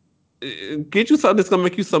 Get you something that's gonna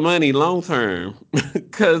make you some money long term.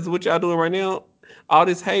 Cause what y'all doing right now, all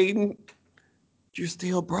this hating, you're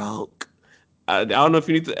still broke. I don't know if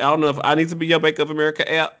you need to. I don't know if I need to be your Bank of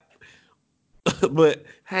America app, but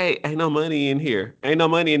hey, ain't no money in here. Ain't no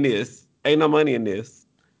money in this. Ain't no money in this.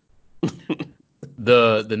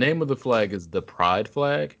 The name of the flag is the Pride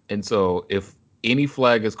flag, and so if any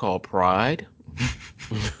flag is called Pride,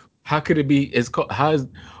 how could it be? It's called how is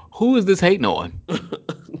who is this hating on?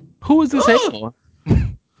 Who is this hating Ah!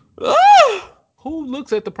 on? Ah! Who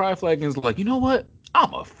looks at the Pride flag and is like, you know what?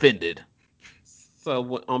 I'm offended.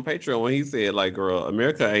 So on Patreon, when he said like, "Girl,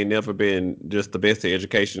 America ain't never been just the best at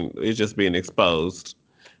education. It's just being exposed."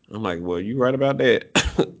 I'm like, "Well, you right about that."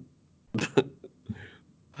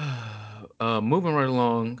 Moving right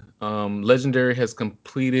along, Legendary has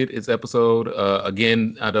completed its episode.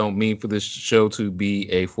 Again, I don't mean for this show to be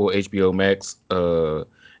a full HBO Max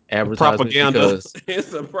advertisement Propaganda. because It's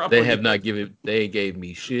a they have propaganda. not given. They ain't gave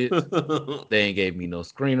me shit. They ain't gave me no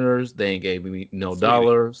screeners. They ain't gave me no Sweetie.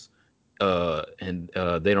 dollars. And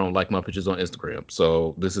they don't like my pictures on Instagram.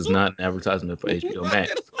 So this is not an advertisement for HBO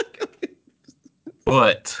Max.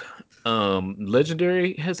 But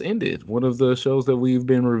Legendary has ended. One of the shows that we've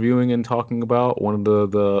been reviewing and talking about. One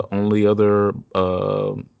of the only other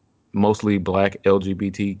mostly black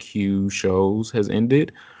LGBTQ shows has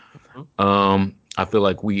ended. I feel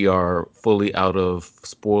like we are fully out of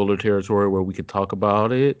spoiler territory where we could talk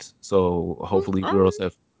about it. So hopefully, Are we? girls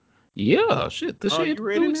have. Yeah, shit. The Are shit you ended two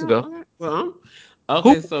ready weeks now? ago. Okay. Well, Who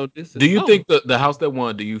okay. So this is do you think the house that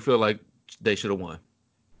won? Do you feel like they should have won,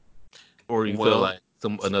 or you feel well. like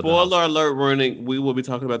some another house? Spoiler alert running. We will be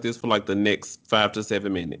talking about this for like the next 5 to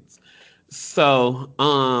 7 minutes. So,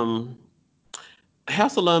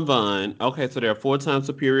 House of Vaughn. Okay, so they're a 4 time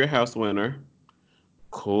Superior House winner.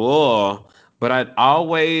 Cool. But I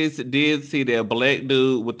always did see that black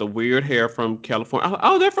dude with the weird hair from California.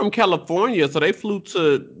 Oh, they're from California, so they flew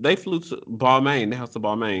to Balmain, the House of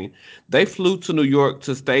Balmain. They flew to New York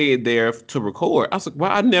to stay there to record. I was like,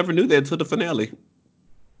 wow, I never knew that until the finale.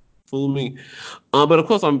 Fool me. But of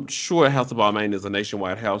course, I'm sure House of Balmain is a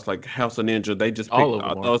nationwide house, like House of Ninja. They just All picked of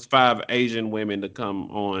them are. those 5 Asian women to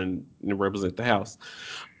come on and represent the house.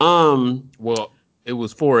 Um, Well, it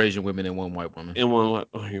was four Asian women and one white woman. and one, like,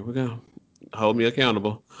 oh, here we go. Hold me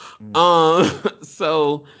accountable. Mm. Um,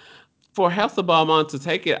 so for House of Balmain to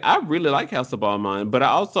take it, I really like House of Balmain, but I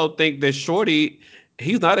also think that Shorty,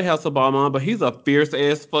 he's not a House of Balmain, but he's a fierce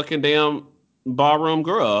ass fucking damn ballroom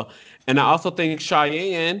girl. And I also think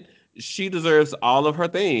Cheyenne, she deserves all of her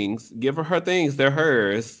things. Give her her things; they're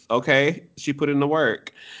hers. Okay, she put in the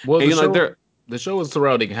work, Well, and the you know, like show they're the show is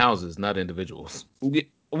surrounding houses, not individuals.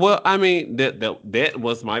 well, I mean that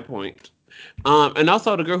was my point. And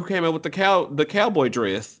also the girl who came out with the cowboy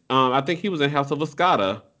dress. I think he was in House of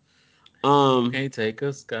Escada. You Um, can't take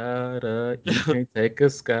a Scotta. You can't take a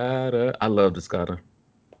Scotta. I love the Scotta.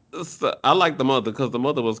 So I like the mother because the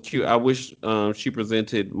mother was cute. I wish she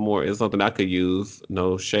presented more as something I could use.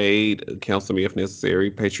 No shade. Counsel me if necessary.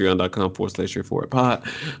 Patreon.com/for it pod.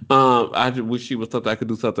 I just wish she was something I could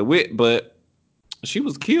do something with, but she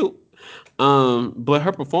was cute. But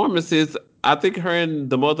her performances, I think her and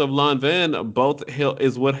the mother of Lon Van both held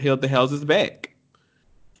is what held the houses back.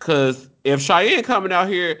 Cause if Cheyenne coming out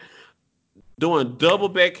here doing double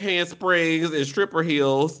back handsprings and stripper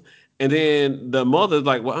heels. And then the mother's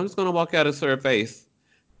like, well, I'm just gonna walk out and serve face.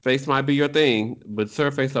 Face might be your thing, but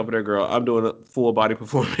serve face over there, girl. I'm doing a full body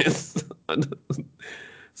performance.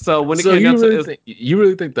 So when it So came down to is you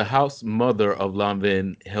really think the house mother of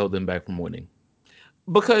Lanvin held him back from winning?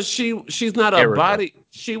 because she's not a Erica. body.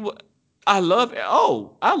 She I love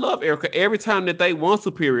Erica. Every time that they won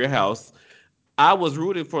Superior House, I was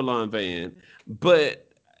rooting for Lon Van. But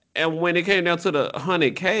and when it came down to the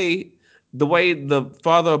 100K, the way the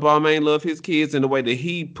father of Balmain loved his kids and the way that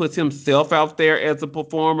he puts himself out there as a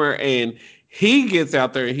performer and he gets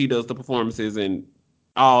out there and he does the performances and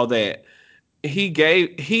all that.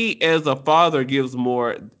 He as a father gives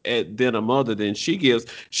more than a mother than she gives.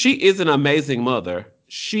 She is an amazing mother.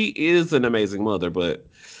 She is an amazing mother, but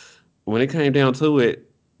when it came down to it,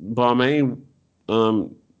 Balmain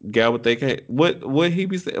um got what they came. What he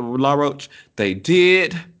be saying, La Roche, they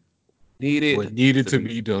did What needed needed to to be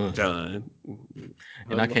be done. done. And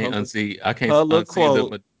Her, her, I can't her little unsee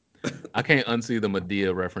quote. I can't unsee the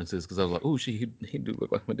Medea references because I was like, oh, he do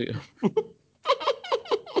look like Medea.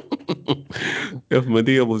 If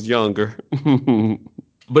Medea was younger.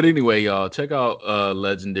 But anyway, y'all, check out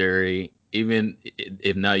Legendary. Even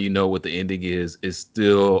if now you know what the ending is, it's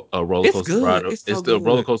still a roller It's coaster ride. good. It's It's so still a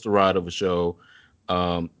roller good. coaster ride of a show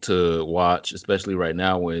to watch, especially right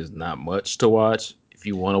now when there's not much to watch. If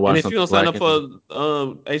you want to And watch if you something don't sign up relaxing,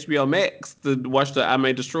 for HBO Max to watch the I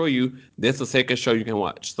May Destroy You, that's the second show you can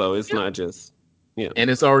watch. So it's yeah, not just yeah. and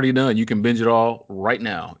it's already done. You can binge it all right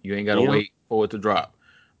now. You ain't got to Yeah. wait for it to drop.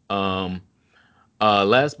 Um,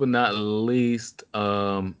 Last but not least,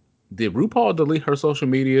 did RuPaul delete her social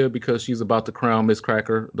media because she's about to crown Miss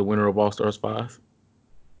Cracker the winner of All Stars 5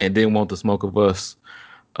 and didn't want the smoke of us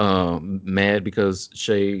mad because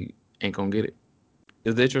Shay ain't gonna get it?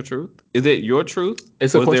 Is that your truth? Is it your truth?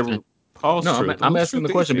 It's a Or is that question. Paul's No, truth? I'm Whose asking the truth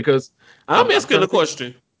is question it? because I'm I'm asking trying the to think.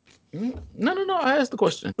 question. No, no, no. I asked the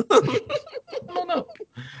question. No, no.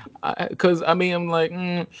 Because I mean, I'm like,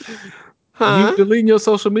 you Huh? deleting your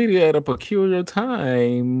social media at a peculiar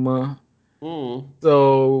time. Mm.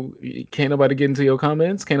 So can't nobody get into your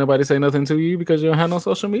comments. Can't nobody say nothing to you because you don't have no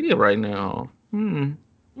social media right now. Mm.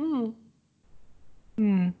 Hmm.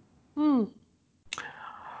 Mm.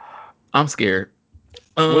 I'm scared.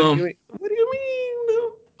 What do you Um, mean? What do you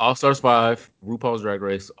mean? All Stars 5, RuPaul's Drag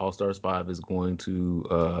Race All Stars 5 is going to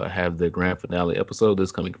have the grand finale episode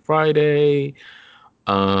this coming Friday.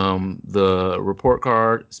 The report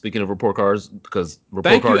card. Speaking of report cards,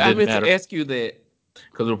 Thank you. I meant to ask you that.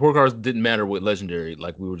 because the report cards didn't matter with Legendary,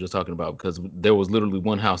 like we were just talking about, because there was literally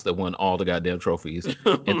one house that won all the goddamn trophies,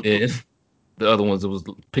 and then the other ones it was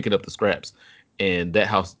picking up the scraps, and that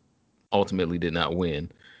house ultimately did not win.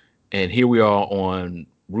 And here we are on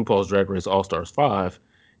RuPaul's Drag Race All Stars 5,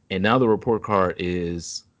 and now the report card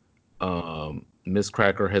is Miss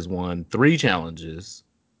Cracker has won 3 challenges,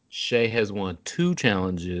 Shay has won 2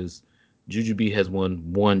 challenges, Jujubee has won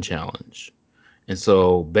 1 challenge. And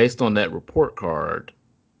so, based on that report card,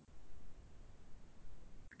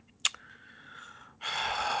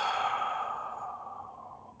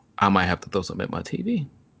 I might have to throw something at my TV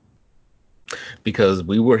because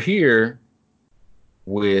we were here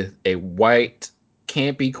with a white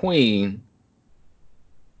campy queen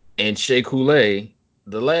and Shea Coulee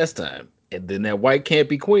the last time. And then that white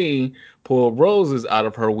campy queen pulled roses out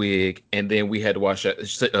of her wig, and then we had to watch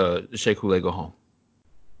Shea Coulee go home.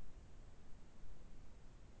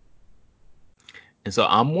 And so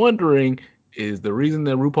I'm wondering, is the reason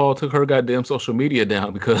that RuPaul took her goddamn social media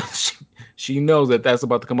down because she knows that that's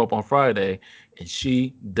about to come up on Friday, and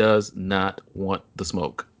she does not want the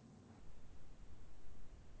smoke.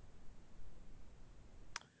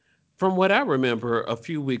 From what I remember, a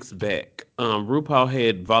few weeks back, RuPaul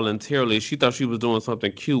had voluntarily, she thought she was doing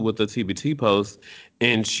something cute with the TBT post,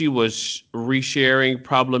 and she was resharing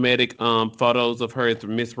problematic photos of her at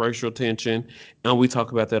Miss Racial Tension. And we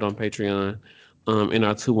talk about that on Patreon in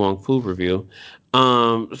our Tu Wong food review.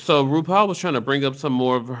 So RuPaul was trying to bring up some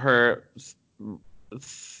more of her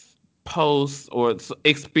posts or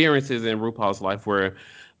experiences in RuPaul's life where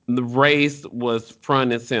the race was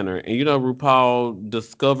front and center. And you know, RuPaul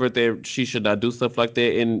discovered that she should not do stuff like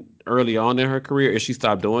that in early on in her career, and she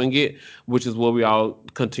stopped doing it, which is what we all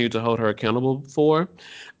continue to hold her accountable for.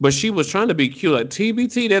 But she was trying to be cute. Like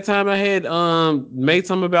TBT, that time I had made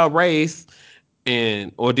something about race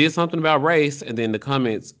and or did something about race, and then the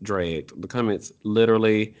comments dragged. The comments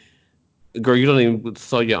literally, girl, you don't even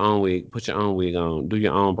sew your own wig, put your own wig on, do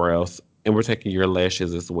your own brows, and we're taking your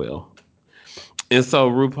lashes as well. And so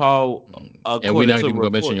RuPaul, And we're according not to even gonna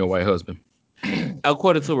mention your reports, white husband.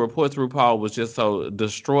 RuPaul was just so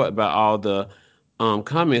distraught by all the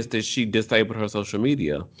comments that she disabled her social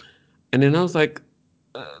media. And then I was like,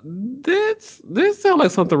 this sounds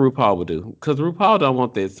like something RuPaul would do because RuPaul don't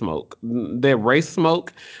want that smoke, that race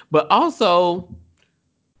smoke. But also,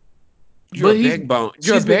 you're a But backbone.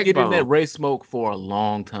 You're a she's been getting that backbone. race smoke for a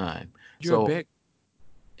long time. You're a So back.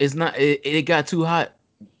 it's not it got too hot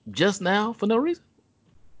just now for no reason.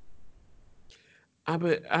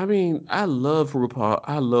 I mean, I love RuPaul.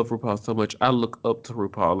 I love RuPaul so much. I look up to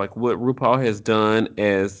RuPaul. Like what RuPaul has done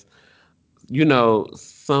as,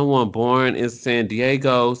 someone born in San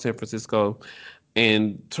Diego, San Francisco,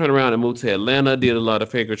 and turned around and moved to Atlanta, did a lot of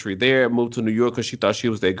fakery there, moved to New York because she thought she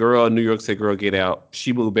was that girl. New York said, girl, get out.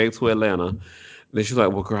 She moved back to Atlanta. Then she's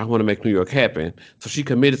like, well, girl, I want to make New York happen. So she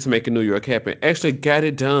committed to making New York happen. Actually got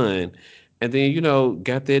it done. And then,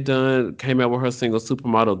 got that done, came out with her single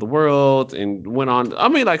Supermodel of the World and went on. I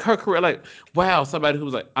mean, like her career, like, wow, somebody who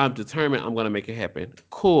was like, I'm determined, I'm going to make it happen.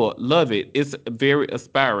 Cool, love it. It's very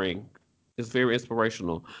aspiring, it's very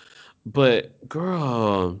inspirational. But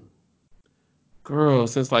girl,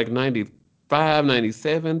 since like 95,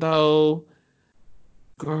 97, though,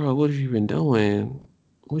 girl, what have you been doing?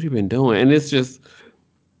 What have you been doing? And it's just,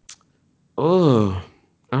 oh,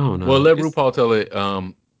 I don't Well, know. let It's RuPaul tell it.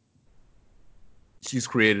 She's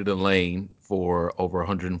created a lane for over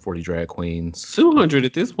 140 drag queens. 200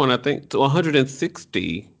 at this point, I think, to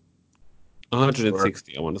 160. Sure.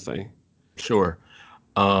 160, I want to say. Sure.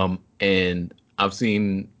 And I've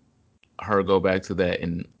seen her go back to that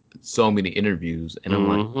in so many interviews, and I'm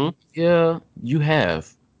like, Hmm. yeah, you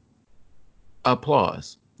have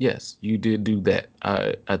applause. Yes, you did do that.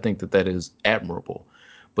 I think that that is admirable,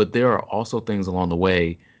 but there are also things along the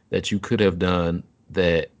way that you could have done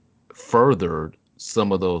that furthered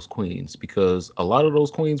some of those queens, because a lot of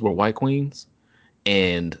those queens were white queens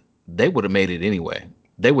and they would have made it anyway.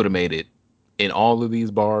 They would have made it in all of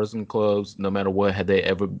these bars and clubs, no matter what, had they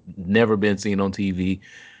ever never been seen on TV,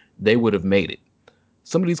 they would have made it.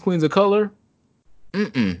 Some of these queens of color,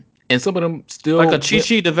 mm-mm. And some of them Like still a Chi went,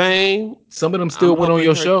 Chi DeVane. some of them I'm still went on hoping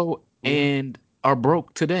your her. show Yeah. and are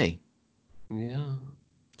broke today. Yeah. I'm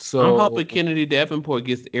So, hoping Kennedy Davenport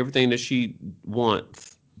gets everything that she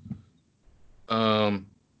wants. um,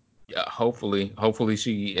 yeah, hopefully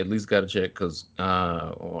she at least got a check, because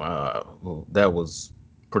well, that was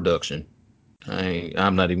production.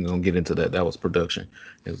 I'm not even gonna get into that. That was production.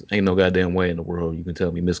 There's ain't no goddamn way in the world you can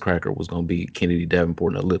tell me Miss Cracker was gonna be Kennedy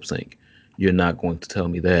Davenport in a lip sync. You're not going to tell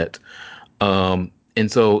me that. And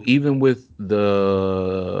so even with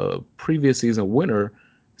the previous season winner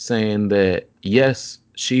saying that yes,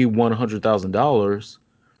 she won $100,000,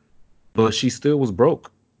 but she still was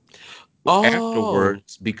broke Oh,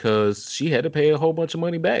 afterwards because she had to pay a whole bunch of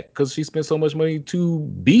money back because she spent so much money to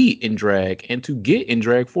be in drag and to get in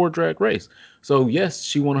drag for Drag Race. So yes,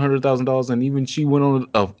 she won $100,000, and even she went on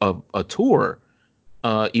a tour.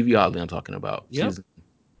 Evie Oddly, I'm talking about yep. season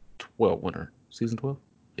 12 winner, season 12,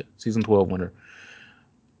 yeah, season 12 winner,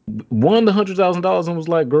 won the $100,000 and was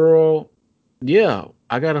like, "Girl, yeah,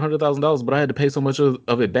 I got $100,000, but I had to pay so much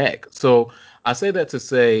of it back." So I say that to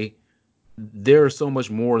say there is so much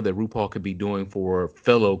more that RuPaul could be doing for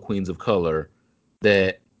fellow queens of color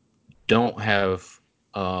that don't have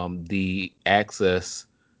the access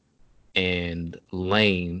and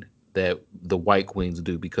lane that the white queens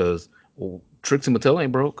do, because well, Trixie Mattel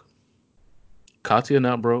ain't broke, Katya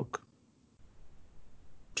not broke,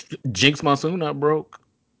 Jinx Monsoon not broke,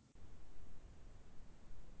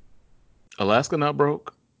 Alaska not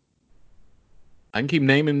broke. I can keep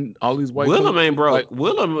naming all these white Willem queens. ain't Like, broke.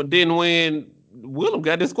 Willem didn't win. Willem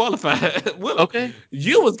got disqualified. Willem, okay,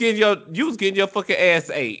 you was getting your fucking ass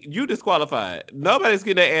ate. You disqualified. Nobody's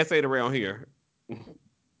getting their ass ate around here.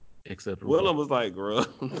 except RuPaul. Willem was like, girl,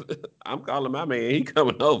 I'm calling my man. He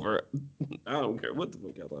coming over. I don't care what the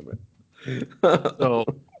fuck y'all talking about. So,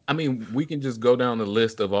 I mean, we can just go down the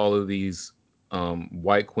list of all of these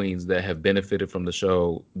white queens that have benefited from the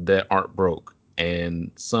show that aren't broke,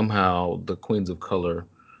 and somehow the queens of color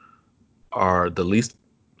are the least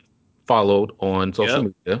followed on social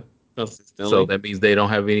Yep, media. So consistently. that means they don't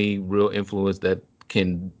have any real influence that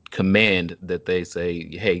can command that they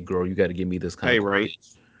say, "Hey, girl, you got to give me this kind of Pay coverage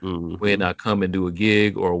rates. Hmm. when I come and do a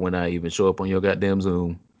gig, or when I even show up on your goddamn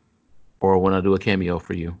Zoom, or when I do a cameo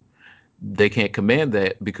for you." They can't command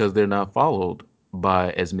that because they're not followed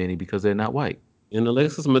by as many because they're not white. And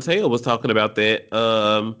Alexis Mateo was talking about that.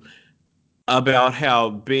 About how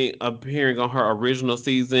being appearing on her original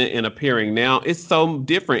season and appearing now, it's so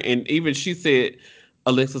different. And even she said,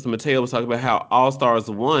 Alexis Mateo was talking about how All Stars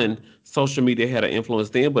 1, social media had an influence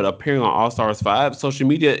then, but appearing on All Stars 5, social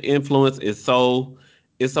media influence is so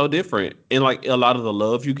different. And like a lot of the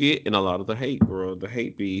love you get and a lot of the hate, girl. The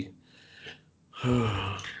hate be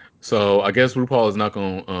So I guess RuPaul is not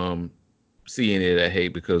gonna see any of that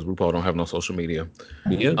hate because RuPaul don't have no social media.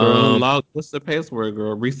 yeah, girl. Um, Log what's the password,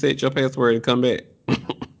 girl? Reset your password and come back.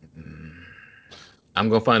 I'm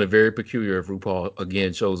gonna find it very peculiar if RuPaul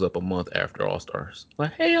again shows up a month after All Stars.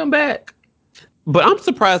 Like, hey, I'm back. But I'm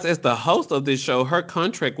surprised as the host of this show, her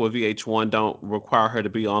contract with VH1 don't require her to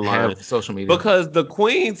be online Have social media. because the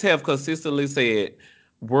queens have consistently said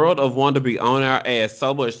World of Wonder be on our ass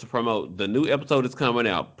so much to promote the new episode is coming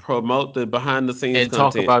out, promote the behind the scenes And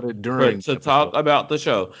talk content, about it during the to talk episode. about the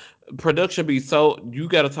show. Production be so you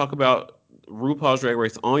got to talk about RuPaul's Drag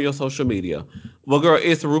Race on your social media. Well, girl,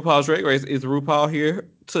 it's RuPaul's Drag Race. Is RuPaul here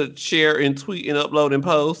to share and tweet and upload and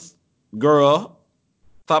post? Girl,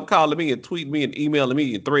 stop calling me and tweeting me and emailing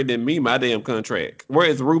me and threatening me my damn contract. Where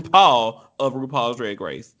is RuPaul of RuPaul's Drag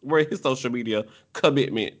Race? Where his social media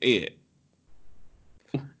commitment at?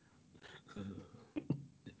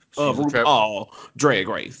 Of She's a trap. RuPaul Drag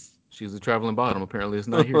Race. She's a traveling bottom. Apparently, it's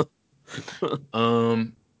not here.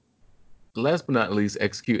 Um, Last but not least,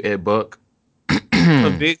 execute Ed Buck.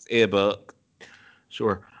 Convict Ed Buck.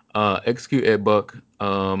 Sure. Execute Ed Buck.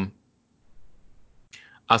 I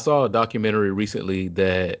saw a documentary recently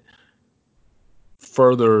that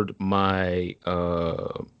furthered my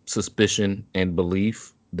suspicion and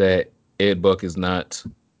belief that Ed Buck is not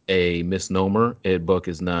a misnomer. Ed Buck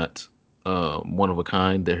is not one of a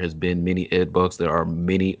kind. There has been many Ed Bucks. There are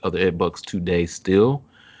many other Ed Bucks today still.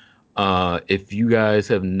 If you guys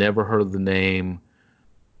have never heard of the name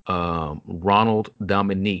Ronald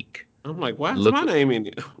Dominique, I'm like, why is look my name in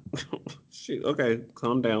it? Shit. Okay,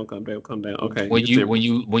 calm down, calm down, calm down. Okay, when you you said when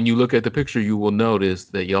you when you look at the picture, you will notice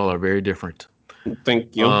that y'all are very different.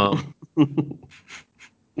 thank you. Um,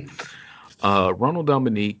 Ronald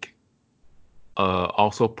Dominique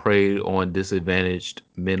also preyed on disadvantaged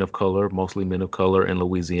men of color, mostly men of color in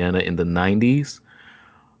Louisiana in the 90s.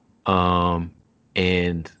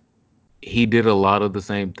 And he did a lot of the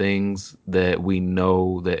same things that we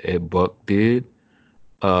know that Ed Buck did,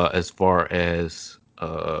 as far as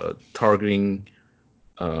targeting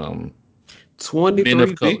men of 23 color,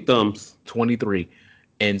 victims, 23.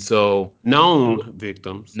 And so, known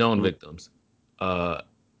victims. known victims. Uh,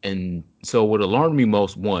 and so, what alarmed me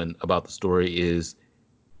most, one, about the story is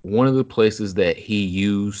one of the places that he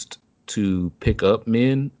used to pick up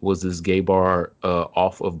men was this gay bar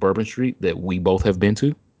off of Bourbon Street that we both have been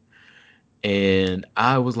to. And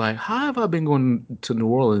I was like, how have I been going to New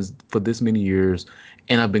Orleans for this many years?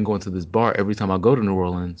 And I've been going to this bar every time I go to New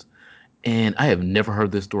Orleans. And I have never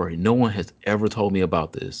heard this story. No one has ever told me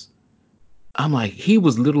about this. I'm like, he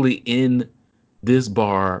was literally in this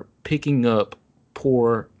bar picking up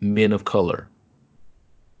poor men of color,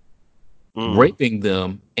 Mm. raping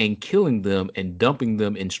them and killing them and dumping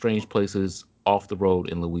them in strange places off the road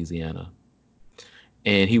in Louisiana.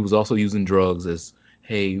 And he was also using drugs as,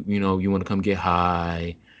 hey, you want to come get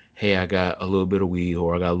high? Hey, I got a little bit of weed,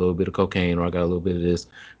 or I got a little bit of cocaine, or I got a little bit of this.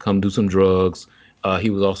 Come do some drugs. He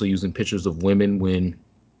was also using pictures of women when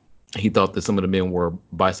he thought that some of the men were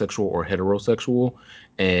bisexual or heterosexual,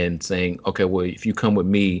 and saying, okay, well, if you come with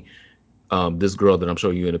me, this girl that I'm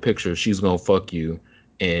showing you in the picture, she's gonna fuck you,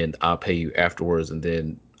 and I'll pay you afterwards. And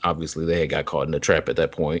then obviously they had got caught in a trap at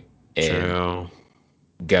that point and Child.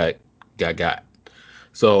 got got.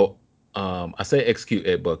 So I say execute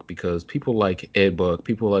Ed Buck because people like Ed Buck,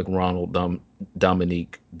 people like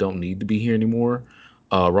Dominique don't need to be here anymore.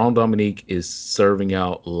 Ronald Dominique is serving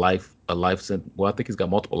out a life sentence. Well, I think he's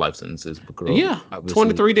got multiple life sentences, but girl, Yeah, obviously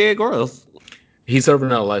 23 dead girls. he's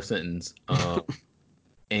serving out a life sentence.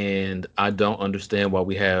 And I don't understand why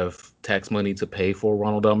we have tax money to pay for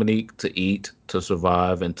Ronald Dominique to eat, to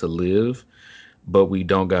survive, and to live, but we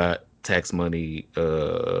don't got tax money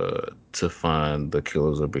to find the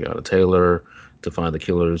killers of Breonna Taylor, to find the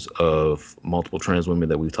killers of multiple trans women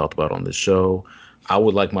that we've talked about on this show. I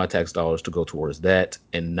would like my tax dollars to go towards that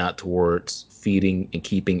and not towards feeding and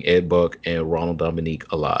keeping Ed Buck and Ronald Dominique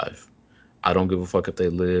alive. I don't give a fuck if they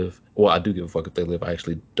live. Well, I do give a fuck if they live. I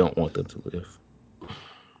actually don't want them to live.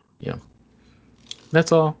 Yeah.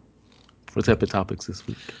 That's all for Tepid Topics this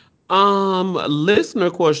week.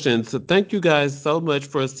 Listener questions. Thank you guys so much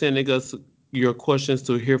for sending us your questions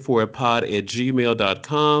to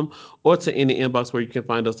hereforitpod@gmail.com or to any inbox where you can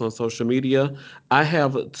find us on social media. I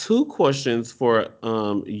have two questions for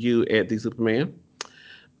you at the Superman.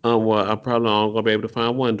 Well, I probably only gonna be able to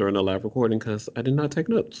find one during the live recording because I did not take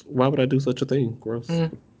notes. Why would I do such a thing? Gross.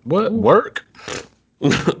 What work?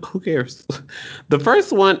 Who cares? The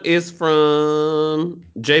first one is from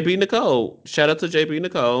JB Nicole. Shout out to JB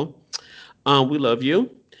Nicole. We love you.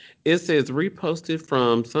 It says reposted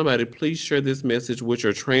from somebody. Please share this message with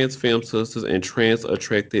your trans femme sisters and trans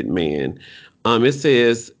attracted man. It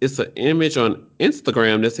says it's an image on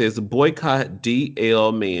Instagram that says boycott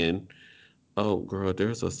DL man. Oh, girl,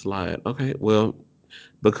 there's a slide. Okay, well,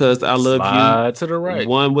 because I love you, Slide to the right.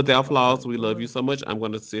 one without Slide flaws, to we the love you right. so much. I'm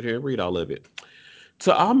going to sit here and read all of it.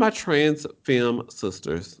 To all my trans femme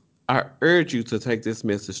sisters, I urge you to take this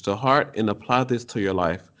message to heart and apply this to your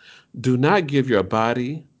life. Do not give your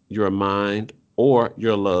body, your mind, or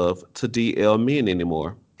your love to DL men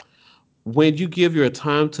anymore. When you give your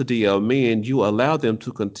time to DL men, you allow them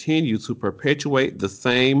to continue to perpetuate the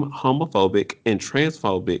same homophobic and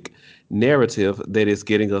transphobic narrative that is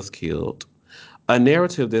getting us killed. A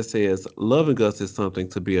narrative that says loving us is something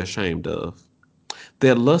to be ashamed of,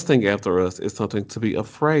 that lusting after us is something to be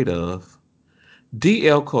afraid of.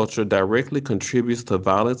 DL culture directly contributes to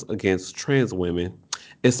violence against trans women,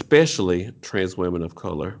 especially trans women of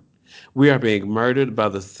color. We are being murdered by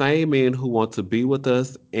the same men who want to be with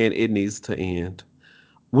us, and it needs to end.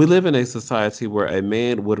 We live in a society where a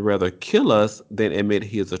man would rather kill us than admit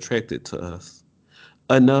he is attracted to us.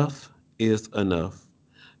 Enough is enough.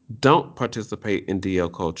 Don't participate in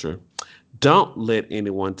DL culture. Don't let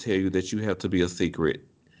anyone tell you that you have to be a secret.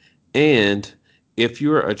 And if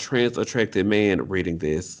you're a trans attracted man reading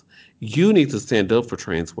this, you need to stand up for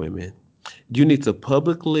trans women. You need to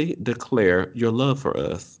publicly declare your love for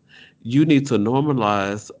us. You need to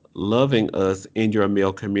normalize loving us in your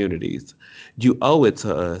male communities. You owe it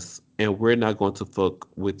to us, and we're not going to fuck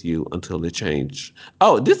with you until it change.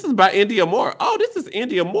 Oh, this is by India Moore. Oh, this is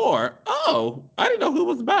India Moore. Oh, I didn't know who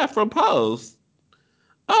was by from Pose.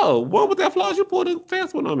 Oh, what was that flaws? You pulled a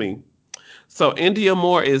fast one on me. So India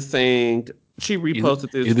Moore is saying she Either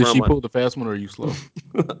reposted this either from she pulled the fast one or you slow.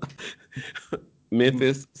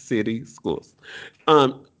 Memphis City Schools.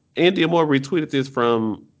 India Moore retweeted this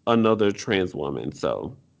from another trans woman.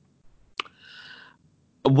 So,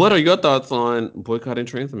 what are your thoughts on boycotting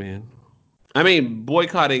trans men? I mean,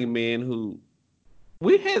 boycotting men who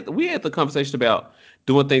we had the conversation about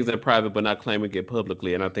doing things in private but not claiming it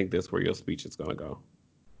publicly, and I think that's where your speech is going to go.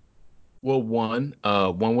 Well, one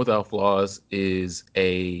without flaws is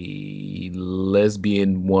a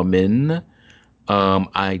lesbian woman.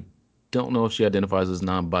 I don't know if she identifies as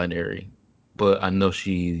non-binary, but I know uh,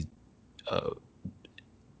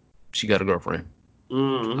 she got a girlfriend.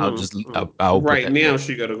 I'll put Right that now, there.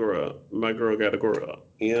 she got to grow up. My girl got to grow up.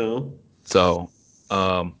 So,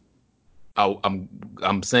 um,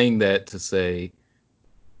 I'm saying that to say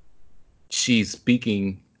she's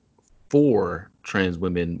speaking for trans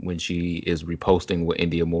women when she is reposting what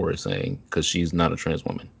India Moore is saying because she's not a trans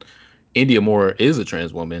woman. India Moore is a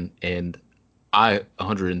trans woman, and I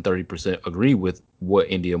 130% agree with what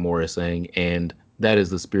India Moore is saying, and that is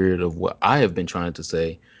the spirit of what I have been trying to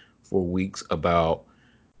say for weeks about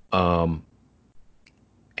um,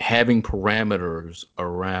 having parameters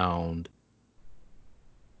around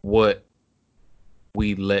what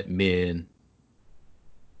we let men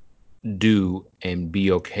do and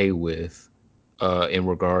be okay with in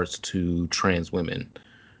regards to trans women.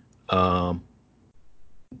 Um,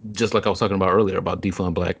 just like I was talking about earlier about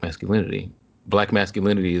defund black masculinity. Black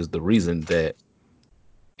masculinity is the reason that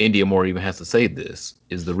India Moore even has to say this,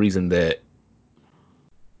 is the reason that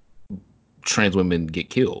trans women get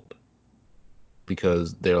killed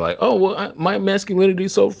because they're like, oh well, my masculinity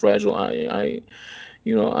is so fragile. I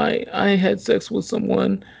had sex with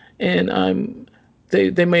someone, and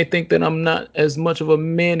they may think that I'm not as much of a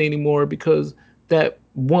man anymore because that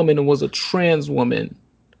woman was a trans woman,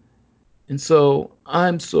 and so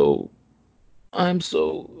I'm so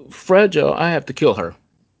fragile. I have to kill her.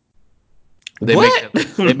 They make What? that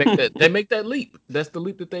leap. They make that leap. That's the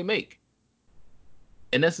leap that they make,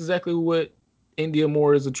 and that's exactly what India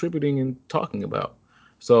Moore is attributing and talking about.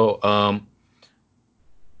 So,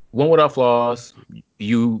 one without flaws.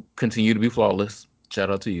 You continue to be flawless. Shout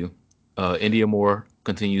out to you. India Moore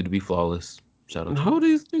continue to be flawless. Shout out to you. Hold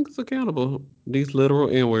these things accountable. These literal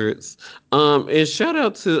N words. And shout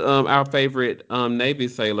out to our favorite Navy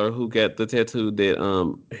sailor who got the tattoo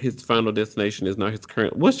that his final destination is not his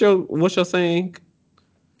current. What's your saying?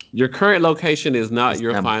 Your current location is not It's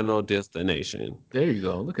your Emma. final destination. There you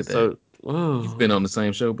go. Look at that. So, You've been oh, on the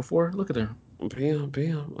same show before. Look at her. bam,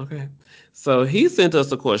 bam. Okay. So he sent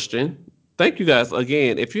us a question. Thank you guys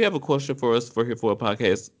again. If you have a question for us for Here For a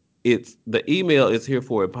Podcast, it's the email is here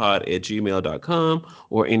for a pod at gmail.com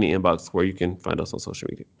or any inbox where you can find us on social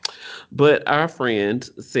media. But our friend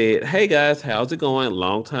said, hey guys, how's it going?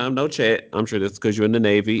 Long time no chat. I'm sure that's because you're in the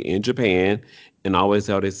Navy in Japan and always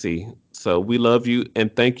out at sea. So we love you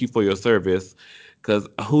and thank you for your service. Because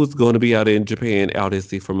who's going to be out in Japan out at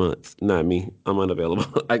sea for months? Not me. I'm unavailable.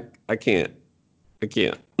 I can't. I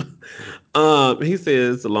can't. He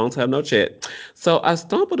says, a long time no chat. So I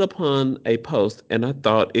stumbled upon a post and I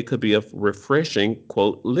thought it could be a refreshing,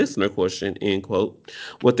 quote, listener question, end quote,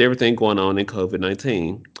 with everything going on in COVID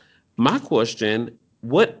 19. My question,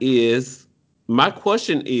 what is, my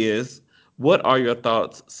question is, What are your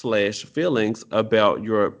thoughts slash feelings about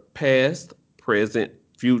your past, present,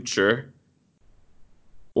 future,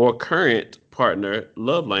 or current partner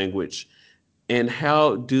love language? And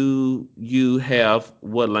how do you have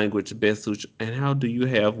what language best suits and how do you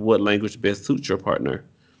have what language best suits your partner?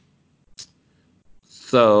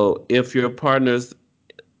 So if your partner's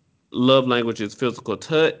love language is physical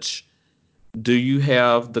touch, do you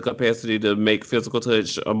have the capacity to make physical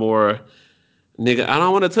touch a more nigga, I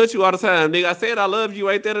don't want to touch you all the time. Nigga, I said I love you.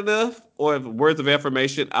 Ain't that enough? Or if words of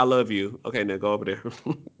affirmation, I love you. Okay, now go over there.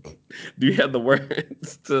 Do you have the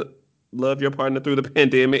words to love your partner through the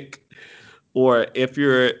pandemic? Or if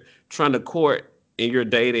you're trying to court and you're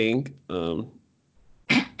dating,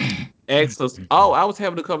 access. Oh, I was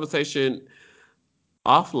having a conversation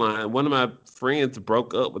offline. One of my friends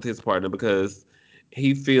broke up with his partner because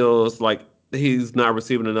he feels like he's not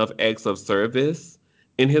receiving enough acts of service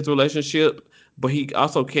in his relationship, but he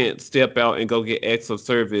also can't step out and go get acts of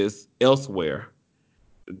service elsewhere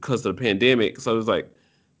because of the pandemic. So it's like,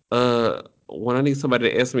 when I need somebody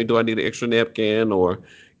to ask me, do I need an extra napkin or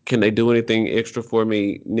can they do anything extra for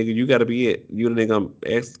me? Nigga, you gotta be it. You the nigga I'm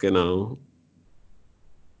asking on.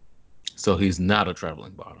 So he's not a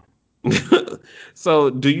traveling bottle. So,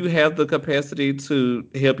 do you have the capacity to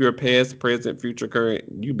help your past, present, future, current,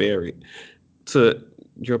 you married, to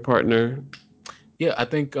your partner? Yeah, I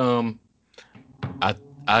think I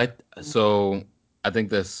I so I think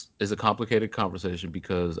this is a complicated conversation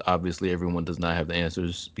because obviously everyone does not have the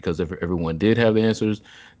answers. Because if everyone did have the answers,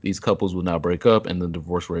 these couples would not break up, and the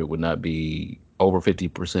divorce rate would not be over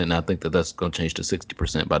 50%. And I think that that's going to change to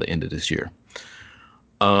 60% by the end of this year.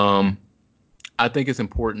 Um, I think it's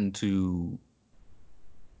important to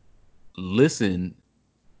listen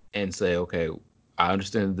and say, okay, I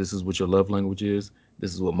understand that this is what your love language is.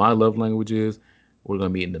 This is what my love language is. We're going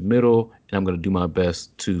to meet in the middle, and I'm going to do my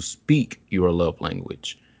best to speak your love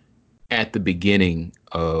language at the beginning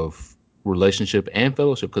of relationship and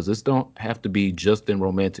fellowship, because this don't have to be just in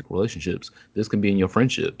romantic relationships. This can be in your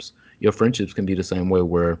friendships. Your friendships can be the same way,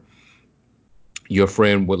 where your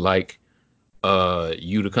friend would like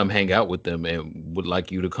you to come hang out with them, and would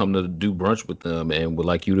like you to come to do brunch with them, and would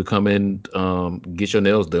like you to come and get your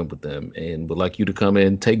nails done with them, and would like you to come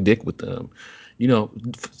and take dick with them. You know,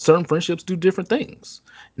 certain friendships do different things,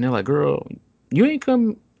 and they're like, girl, you ain't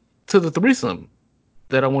come to the threesome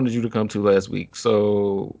that I wanted you to come to last week,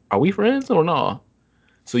 so are we friends or not?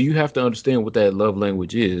 So you have to understand what that love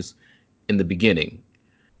language is in the beginning.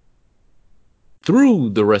 Through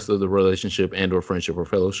the rest of the relationship and or friendship or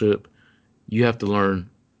fellowship, you have to learn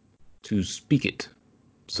to speak it.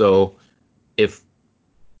 So if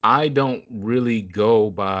I don't really go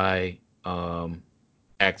by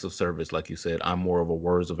acts of service, like you said, I'm more of a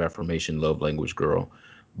words of affirmation, love language girl.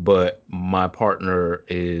 But my partner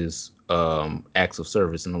is acts of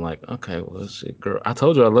service, and I'm like, okay, well, shit, girl, I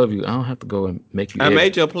told you I love you. I don't have to go and make you I eggs.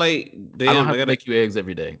 made your plate. I don't Damn, have to make you eggs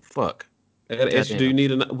every day. Fuck. I gotta ask you, do you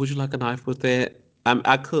Goddamn. need a? Would you like a knife with that?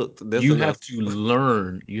 I cooked. That's You enough. have to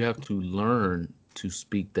learn. You have to learn to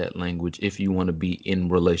speak that language if you want to be in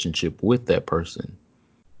relationship with that person.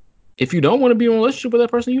 If you don't want to be in a relationship with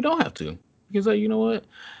that person, you don't have to. You can say, you know what?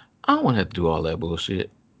 I don't want to have to do all that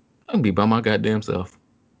bullshit. I can be by my goddamn self.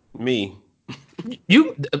 Me.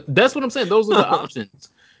 You. That's what I'm saying. Those are the options.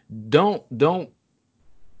 Don't don't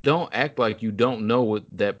act like you don't know what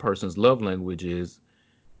that person's love language is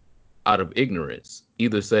out of ignorance.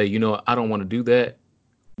 Either say, you know, I don't want to do that.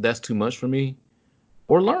 That's too much for me,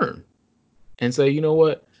 or learn and say, you know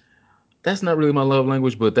what? That's not really my love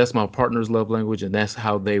language, but that's my partner's love language, and that's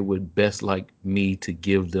how they would best like me to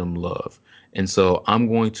give them love. And so I'm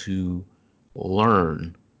going to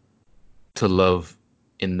learn to love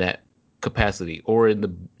in that capacity, or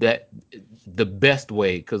in that the best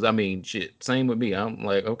way. Because I mean, shit, same with me. I'm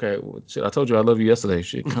like, okay, well, shit, I told you I love you yesterday.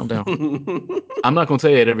 Shit, calm down. I'm not gonna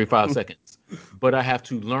tell you it every 5 seconds, but I have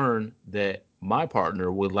to learn that my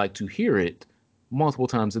partner would like to hear it multiple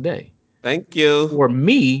times a day. Thank you. For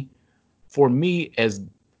me, for me as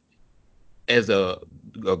a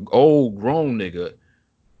old grown nigga,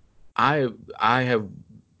 I I have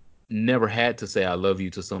never had to say I love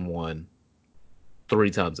you to someone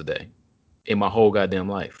 3 times a day in my whole goddamn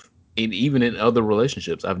life. And even in other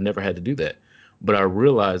relationships, I've never had to do that. But I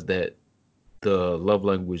realized that the love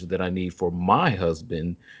language that I need for my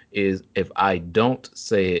husband is, if I don't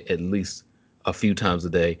say it at least a few times a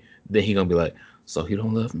day, then he gonna be like, so he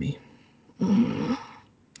don't love me.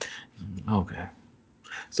 Okay.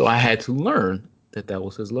 So I had to learn that that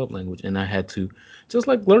was his love language, and I had to, just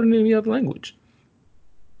like learning any other language,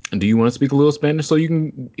 Do you want to speak a little Spanish so you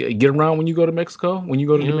can get around when you go to Mexico, when you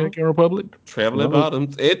go to You know, Dominican Republic? traveling Well,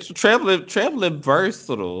 bottoms. It's traveling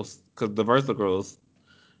versatiles because the versatile girls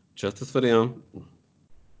justice for them.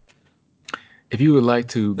 if you would like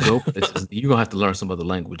to go places, you're gonna have to learn some other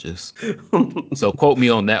languages. So quote me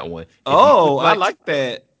on that one. Oh, I like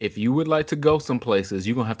that. If you would like to go some places,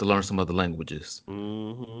 you're gonna have to learn some other languages.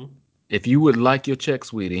 Hmm. If you would like your check,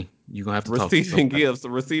 sweetie, you're gonna have to talk to Receiving somebody. gifts.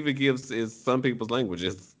 Receiving gifts is some people's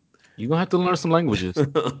languages. You're gonna have to learn some languages.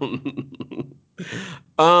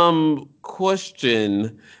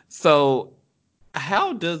 Question. So,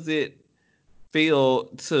 how does it feel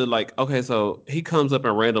to like? Okay, so he comes up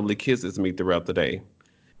and randomly kisses me throughout the day.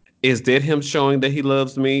 Is that him showing that he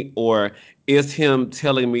loves me, or is him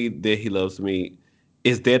telling me that he loves me?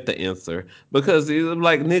 Is that the answer? Because it's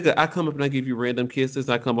like, nigga, I come up and I give you random kisses.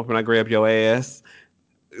 I come up and I grab your ass.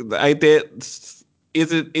 Ain't that?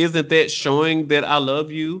 Is it? Isn't that showing that I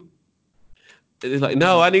love you? It's like,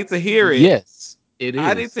 no, I need to hear it. Yes, it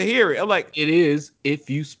I need is. to hear it. I'm like, It is if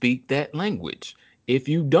you speak that language. If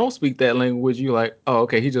you don't speak that language, you're like, oh,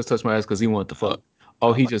 okay, he just touched my ass because he wanted to I, fuck.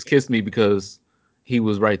 Oh, I he like just it. kissed me because he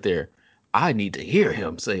was right there. I need to hear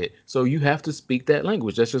him say it. So you have to speak that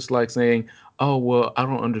language. That's just like saying, oh, well, I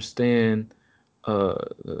don't understand uh,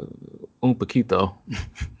 un poquito.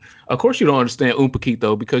 Of course you don't understand un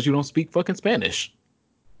poquito because you don't speak fucking Spanish.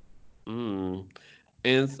 Mm.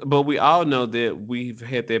 But we all know that we've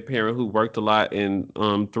had that parent who worked a lot and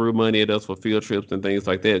threw money at us for field trips and things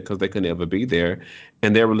like that because they could never be there,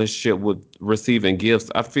 and their relationship with receiving gifts.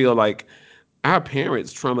 I feel like our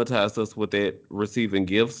parents traumatized us with that receiving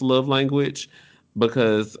gifts love language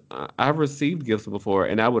because I've received gifts before,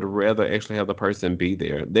 and I would rather actually have the person be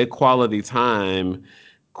there. That quality time,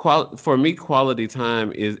 for me, quality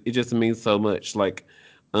time is it just means so much. Like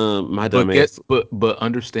my But get dumbass, but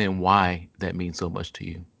understand why that means so much to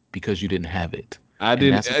you because you didn't have it. I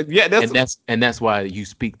And didn't. Yeah, that's why you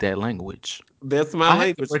speak that language. that's my I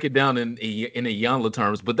have to language. break it down in a Yanla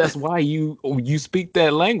terms, but that's why you speak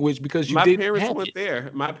that language because you My didn't parents have weren't it. there.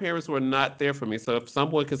 My parents were not there for me. So if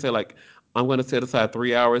someone can say like, "I'm going to set aside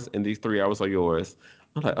 3 hours, and these 3 hours are yours,"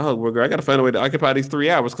 I'm like, "Oh, well, girl, I got to find a way to occupy these 3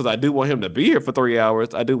 hours because I do want him to be here for 3 hours.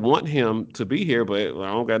 I do want him to be here, but I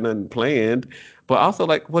don't got nothing planned. But also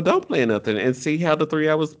like, well, don't plan nothing and see how the 3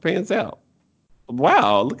 hours pans out."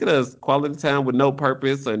 Wow, look at us, quality time with no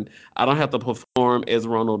purpose, and I don't have to perform as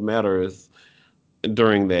Ronald Matters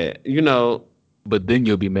during that. But then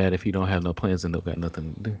you'll be mad if you don't have no plans and don't got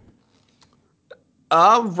nothing to do.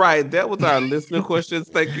 All right, that was our listener questions.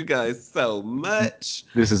 Thank you guys so much.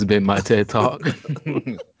 This has been my TED Talk.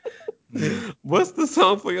 What's the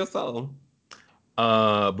song for your song?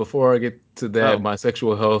 Before I get to that, Oh, my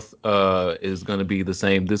sexual health is gonna be the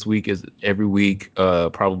same this week as every week,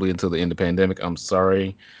 probably until the end of the pandemic. I'm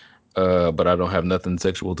sorry. But I don't have nothing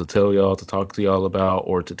sexual to tell y'all, to talk to y'all about,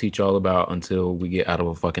 or to teach y'all about until we get out of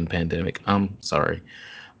a fucking pandemic. I'm sorry.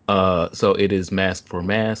 So it is mask for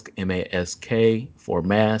mask, MASK for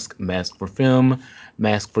mask, mask for film,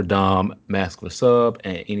 mask for dom, mask for sub,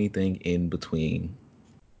 and anything in between.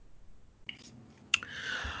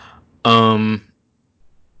 Um,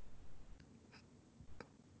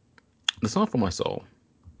 the song for my soul.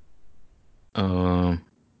 Um,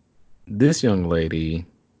 this young lady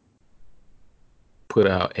put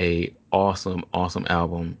out a awesome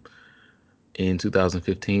album in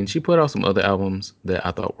 2015. She put out some other albums that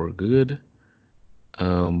I thought were good.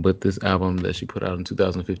 But this album that she put out in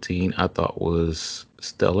 2015, I thought was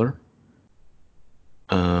stellar.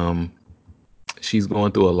 Um, she's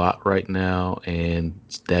going through a lot right now, and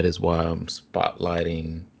that is why I'm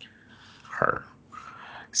spotlighting her.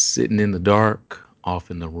 Sitting in the dark, off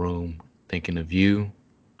in the room, thinking of you,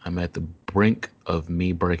 I'm at the brink of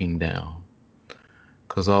me breaking down.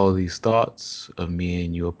 Cause all of these thoughts of me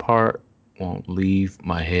and you apart won't leave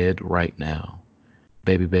my head right now.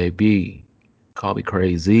 Baby, baby, call me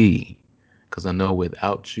crazy. Cause I know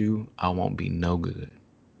without you, I won't be no good.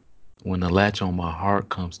 When the latch on my heart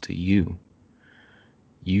comes to you,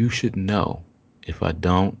 you should know if I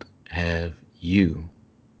don't have you,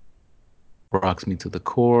 rocks me to the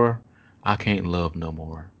core, I can't love no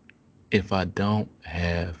more. If I don't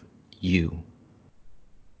have you,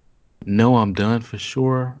 know I'm done for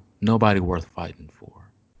sure, nobody worth fighting for.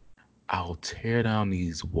 I'll tear down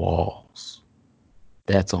these walls.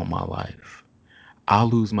 That's on my life. I'll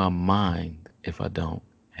lose my mind if I don't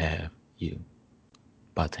have you.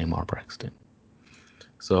 By Tamar Braxton.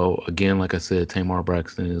 So again, like I said, Tamar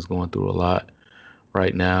Braxton is going through a lot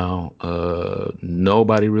right now.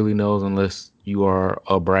 Nobody really knows unless you are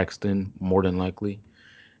a Braxton, more than likely.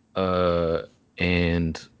 Uh,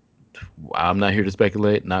 and I'm not here to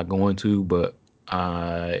speculate, not going to, but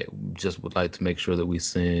I just would like to make sure that we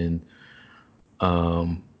send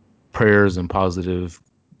prayers and positive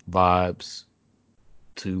vibes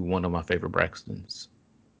to one of my favorite Braxtons.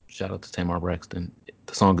 Shout out to Tamar Braxton.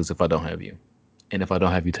 The song is "If I Don't Have You," and if I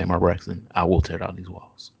don't have you, Tamar Braxton, I will tear down these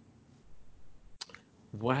walls.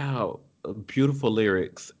 Wow, beautiful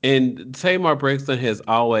lyrics. And Tamar Braxton has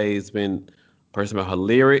always been a person about her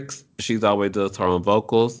lyrics. She's always does her own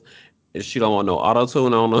vocals. And she don't want no auto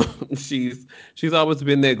tune on her. she's always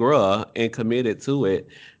been that girl and committed to it.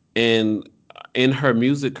 And in her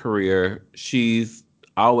music career, she's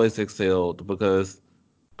always excelled because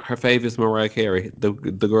her favorite is Mariah Carey, the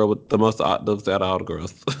girl with the most those out of all the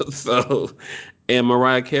girls. So, and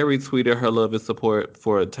Mariah Carey tweeted her love and support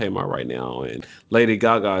for Tamar right now, and Lady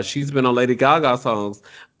Gaga. She's been on Lady Gaga songs.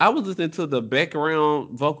 I was listening to the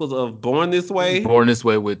background vocals of "Born This Way." Born This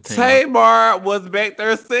Way with Tamar. Tamar was back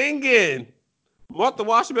there singing. Martha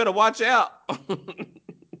Wash better watch out,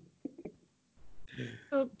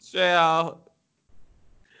 child.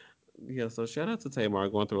 Yeah, so shout out to Tamar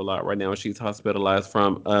going through a lot right now. She's hospitalized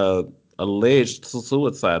from alleged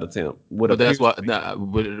suicide attempt. What But that's appears why to be. nah,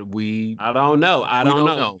 we I don't know. I we don't don't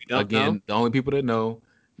know. know. We don't know. Again, the only people that know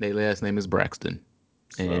their last name is Braxton,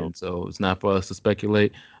 So and so it's not for us to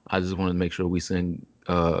speculate. I just want to make sure we sing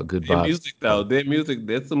good that vibes. music though, that music,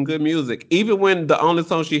 that's some good music. Even when the only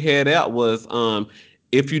song she had out was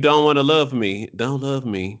 "If You Don't Want to Love Me, Don't Love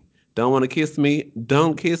Me. Don't Want to Kiss Me,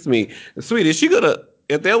 Don't Kiss Me." Sweetie, she could have,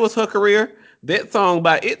 if that was her career, that song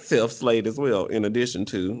by itself slayed as well. In addition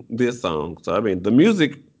to this song, so I mean, the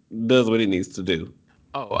music does what it needs to do.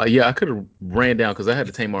 Oh yeah, I could have ran down because I had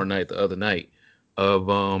a Tamar night the other night of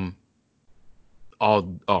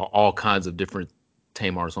all kinds of different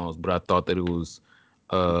Tamar songs, but I thought that it was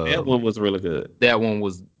That uh one was really good. that one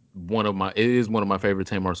was one of my it is one of my favorite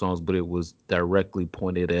Tamar songs, but it was directly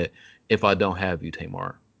pointed at "If I Don't Have You,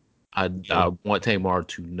 Tamar." Yeah. I want Tamar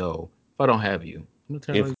to know if I don't have you, I'm gonna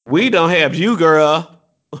tear all If these we walls. don't have you, girl.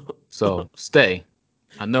 So stay.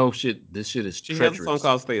 I know shit. This shit is She has a song treacherous,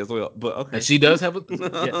 called "Stay" as well, but and okay. she does have a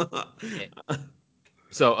yeah.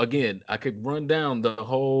 So again, I could run down the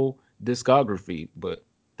whole discography, but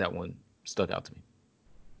that one stuck out to me.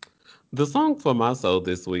 The song for my soul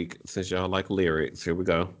this week, since y'all like lyrics, here we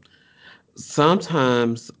go.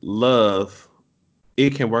 Sometimes love,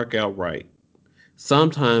 it can work out right.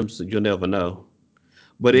 Sometimes you'll never know.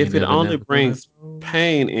 But You if it never, only never gonna brings know.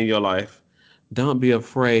 pain in your life, don't be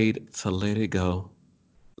afraid to let it go.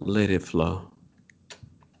 Let it flow.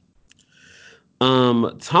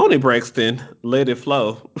 Tony Braxton, "Let It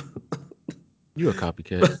Flow." You a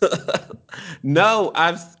copycat. No,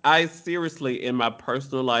 I seriously, in my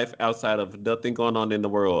personal life outside of nothing going on in the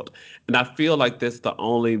world, and I feel like that's the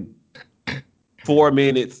only 4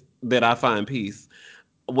 minutes that I find peace.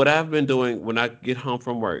 What I've been doing when I get home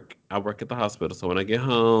from work, I work at the hospital. So when I get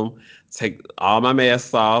home, take all my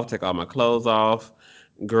masks off, take all my clothes off.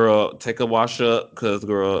 Girl, take a wash up, cause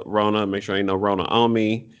girl, Rona, make sure ain't no Rona on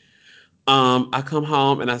me. I come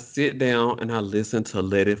home and I sit down and I listen to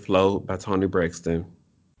 "Let It Flow" by Tony Braxton.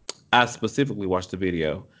 I specifically watch the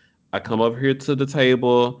video. I come over here to the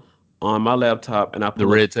table on my laptop and I The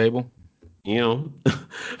pull up, red table. you know,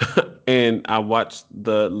 and I watch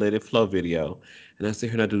the "Let It Flow" video. And I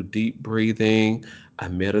sit here and I do deep breathing. I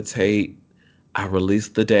meditate. I release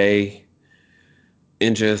the day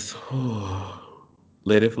and just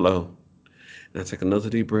let it flow. And I take another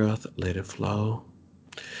deep breath. Let it flow.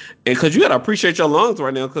 And because you gotta appreciate your lungs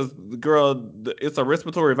right now, because girl, it's a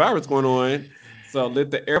respiratory virus going on. So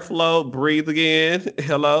let the air flow. Breathe again.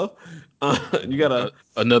 Hello. You Uh, gotta.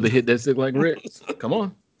 Another hit that sick like Ritz. Come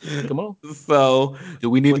on, come on. So Do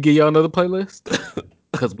we need when, to get y'all another playlist?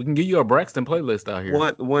 Because we can give you a Braxton playlist out here.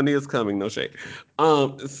 one is coming. No shade.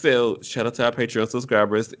 So shout out to our Patreon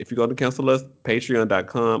subscribers. If you're going to cancel us,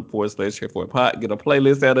 patreon.com/care for a pot. Get a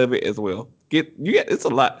playlist out of it as well. Get it's a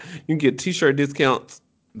lot. You can get t-shirt discounts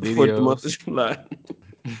for the month Videos. of July.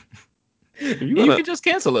 If you're And you gonna can just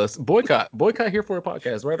cancel us. Boycott here for a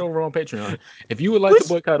podcast right over on Patreon. If you would like to which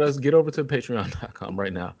boycott us, get over to patreon.com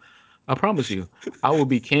right now. I promise you, I will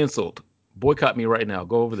be canceled. Boycott me right now.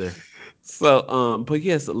 Go over there. So, but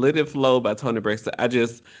yes, "Let It Flow" by Tony Braxton. I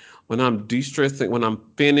just, when I'm de-stressing, when I'm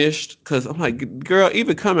finished, because I'm like, girl,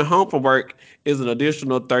 even coming home from work is an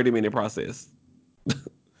additional 30-minute process. I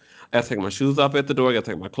gotta take my shoes off at the door, I gotta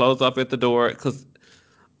take my clothes off at the door, because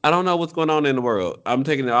I don't know what's going on in the world. I'm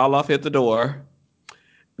taking it all off at the door.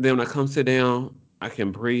 Then when I come sit down, I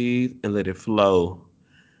can breathe and let it flow.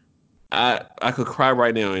 I could cry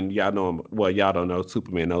right now, and y'all know I'm. Well, y'all don't know.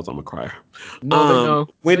 Superman knows I'm a crier. No, they know.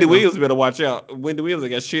 They Wendy know. Williams better watch out. Wendy Williams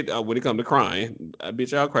got shit when it come to crying. I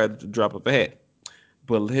bitch, I'll cry at the drop of a hat.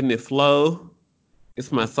 But letting it flow,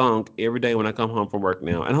 it's my song every day when I come home from work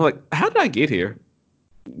now. And I'm like, how did I get here?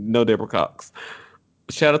 No, Deborah Cox.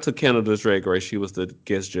 Shout out to Canada's Drag Race. She was the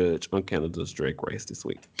guest judge on Canada's Drag Race this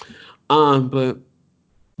week. But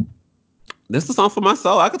this is a song for my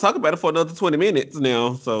soul. I could talk about it for another 20 minutes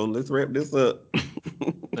now. So let's wrap this up.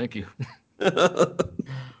 Thank you.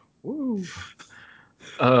 Woo.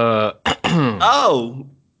 Uh, Oh,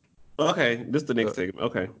 okay. This is the next segment.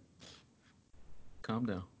 Okay. calm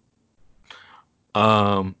down.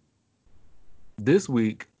 Um, this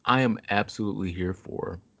week I am absolutely here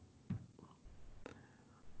for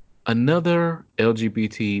another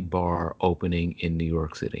LGBT bar opening in New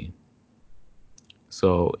York City.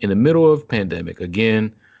 So, in the middle of pandemic,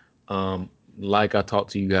 again, um, like I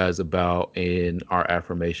talked to you guys about in our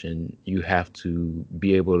affirmation, you have to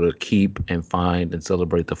be able to keep and find and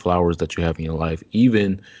celebrate the flowers that you have in your life,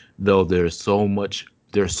 even though there's so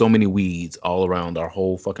many weeds all around our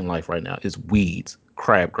whole fucking life right now. It's weeds,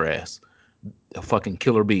 crabgrass, fucking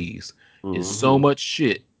killer bees. It's so Hmm. much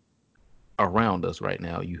shit around us right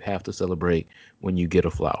now. You have to celebrate when you get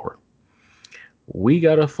a flower. We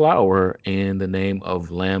got a flower in the name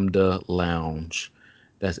of Lambda Lounge.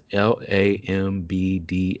 That's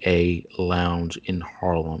LAMBDA Lounge in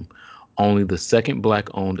Harlem. Only the second black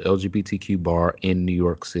owned LGBTQ bar in New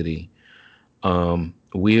York City.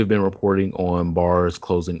 We have been reporting on bars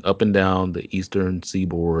closing up and down the eastern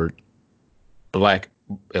seaboard, black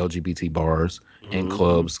LGBT bars and Hmm.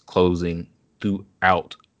 clubs closing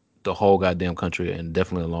throughout the whole goddamn country and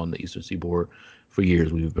definitely along the eastern seaboard for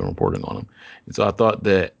years. We've been reporting on them. And so I thought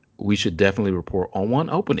that we should definitely report on one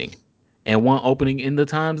opening and one opening in the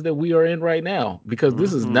times that we are in right now because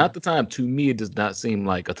this is Hmm. not the time. To me, it does not seem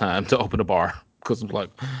like a time to open a bar because I'm like,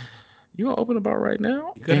 you gonna open a bar right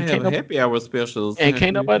now You gotta have happy hour specials. and Have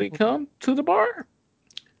can't you- nobody come to the bar?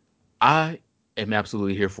 I am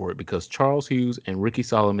absolutely here for it because Charles Hughes and Ricky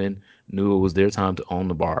Solomon knew it was their time to own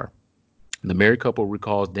the bar. The married couple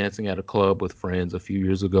recalls dancing at a club with friends a few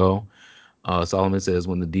years ago. Solomon says,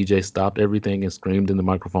 when the DJ stopped everything and screamed in the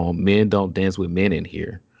microphone, "Men don't dance with men in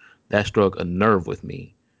here." That struck a nerve with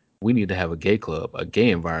me. We need to have a gay club, a gay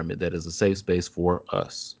environment that is a safe space for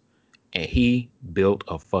us. And he built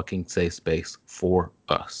a fucking safe space for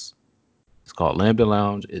us. It's called Lambda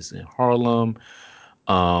Lounge. It's in Harlem.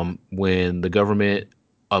 When the government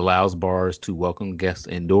allows bars to welcome guests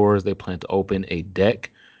indoors, they plan to open a deck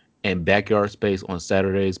and backyard space on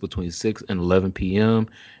Saturdays between 6 and 11 p.m.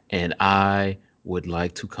 And I would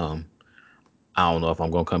like to come. I don't know if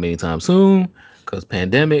I'm going to come anytime soon because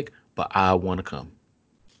pandemic, but I want to come.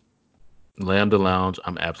 Lambda Lounge,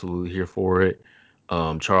 I'm absolutely here for it.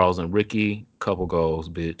 Charles and Ricky, couple goals,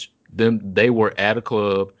 bitch. They were at a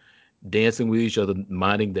club dancing with each other,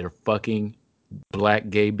 minding their fucking black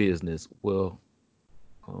gay business. Well,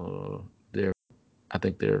 uh, they're I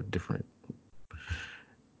think they're different.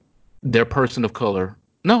 They're person of color.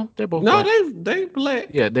 No, they're both No, black. they black.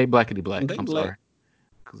 Yeah, they blackity black. They I'm black. sorry.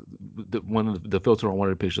 'Cause one of the filter on one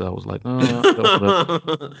of the pictures, I was like, I don't want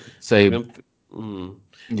to say, Them mm.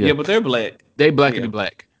 yeah, Yeah, but they're black. they Yeah. blackity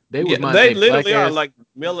black. They Yeah, was minding they a black literally are ass. like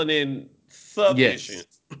melanin Yes, sufficient.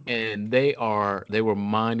 and they were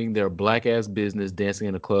minding their black ass business, dancing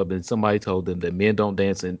in a club, and somebody told them that men don't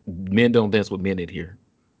dance with men in here.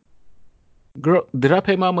 Girl, did I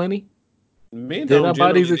pay my money? Men Did don't I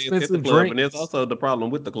buy these generally dance at the expensive club, and there's drinks? also the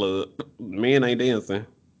problem with the club. Men ain't dancing.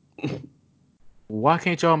 Why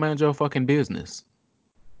can't y'all manage your fucking business?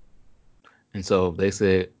 And so they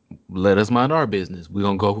said, let us mind our business. We're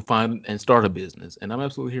going to go find and start a business. And I'm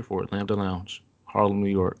absolutely here for it. Lambda Lounge, Harlem, New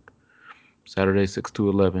York, Saturday, 6 to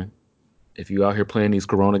 11. If you out here playing these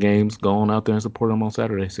Corona games, go on out there and support them on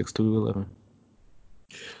Saturday, 6 to 11.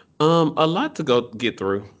 A lot to go get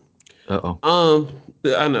through. Uh oh. Um,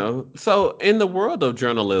 I know. So in the world of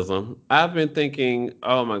journalism, I've been thinking,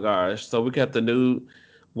 oh my gosh. So we got the new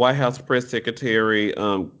White House press secretary,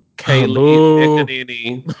 Kaylee Boo.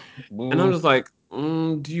 McEnany. And I'm Boo. just like,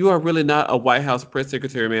 you are really not a White House press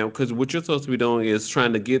secretary, ma'am, because what you're supposed to be doing is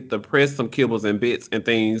trying to get the press some kibbles and bits and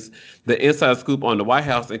things, the inside scoop on the White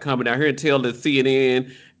House, and coming out here and tell the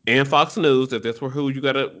CNN and Fox News if that's where who you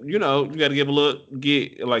gotta, you gotta give a little,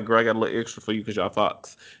 get like, girl, I got a little extra for you because y'all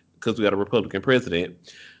Fox, because we got a Republican president.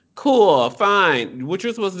 Cool, fine. What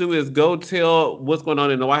you're supposed to do is go tell what's going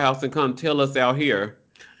on in the White House and come tell us out here.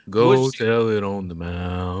 Go Which tell it on the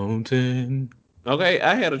mountain. okay,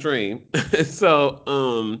 I had a dream. So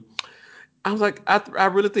I was like, I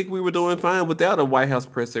really think we were doing fine without a White House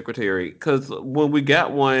press secretary. Because when we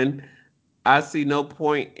got one, I see no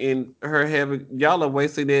point in her having. Y'all are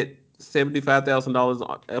wasting it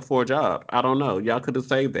 $75,000 for a job. I don't know. Y'all could have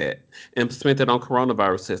saved that and spent it on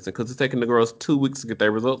coronavirus testing because it's taking the girls 2 weeks to get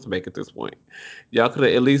their results back at this point. Y'all could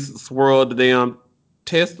have at least swirled the damn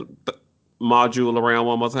test module around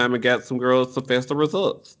one more time and got some girls some faster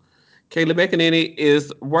results. Kayla McEnany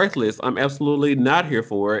is worthless. I'm absolutely not here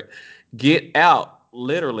for it. Get out,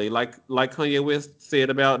 literally, like Kanye West said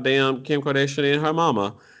about damn Kim Kardashian and her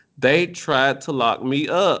mama. They tried to lock me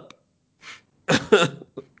up.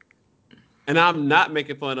 And I'm not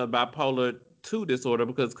making fun of bipolar 2 disorder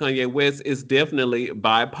because Kanye West is definitely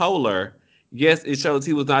bipolar. Yes, it shows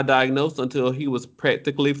he was not diagnosed until he was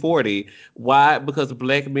practically 40. Why? Because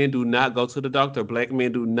black men do not go to the doctor. Black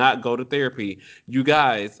men do not go to therapy. You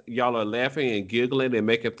guys, y'all are laughing and giggling and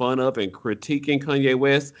making fun of and critiquing Kanye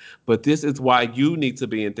West, but this is why you need to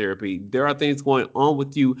be in therapy. There are things going on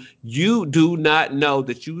with you you do not know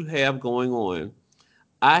that you have going on.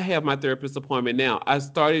 I have my therapist appointment now. I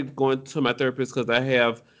started going to my therapist because I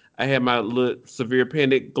had my little severe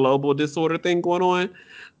panic global disorder thing going on.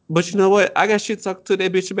 But you know what? I got shit to talk to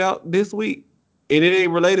that bitch about this week, and it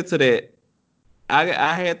ain't related to that. I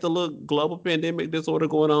had the little global pandemic disorder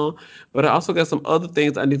going on, but I also got some other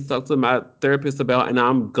things I need to talk to my therapist about, and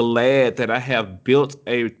I'm glad that I have built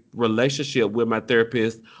a relationship with my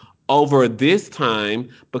therapist over this time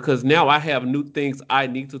because now I have new things I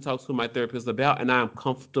need to talk to my therapist about, and I am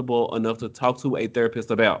comfortable enough to talk to a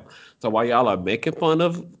therapist about. So while y'all are making fun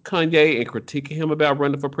of Kanye and critiquing him about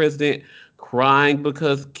running for president, crying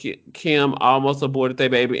because Kim almost aborted their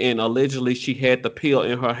baby and allegedly she had the pill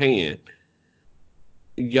in her hand,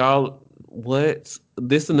 y'all, what?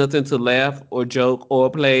 This is nothing to laugh or joke or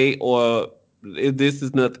play or this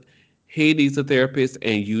is nothing. He needs a therapist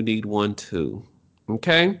and you need one too.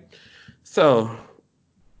 Okay? So,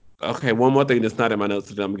 okay, one more thing that's not in my notes,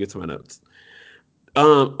 then I'm gonna get to my notes.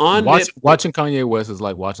 On Netflix, Watching Kanye West is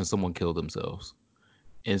like watching someone kill themselves.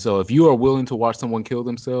 And so if you are willing to watch someone kill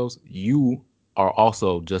themselves, you are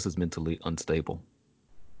also just as mentally unstable.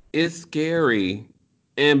 it's scary.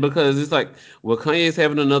 And because it's like, well, Kanye's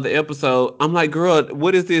having another episode. I'm like, girl,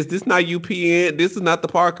 what is this? This not UPN. This is not the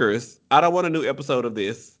Parkers. I don't want a new episode of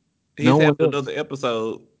this. No He's having one does. another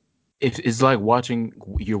episode. It's like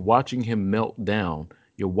you're watching him melt down.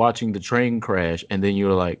 You're watching the train crash, and then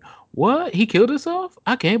you're like, "What? He killed himself?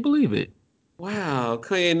 I can't believe it." Wow,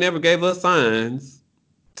 Kanye never gave us signs.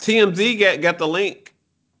 TMZ got the link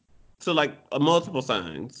to like multiple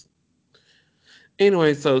signs.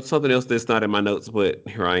 Anyway, so something else that's not in my notes, but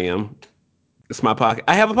here I am. It's my podcast.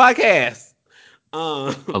 I have a podcast.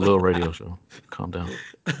 Um, A little radio show. Calm down.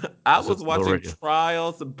 I It's was just a little watching radio.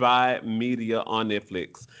 Trials by Media on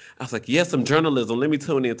Netflix. I was like, yes, some journalism. Let me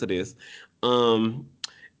tune into this. Um,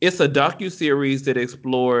 it's a docu series that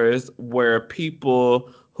explores where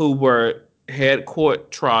people who were had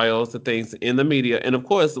court trials and things in the media, and of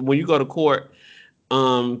course, when you go to court,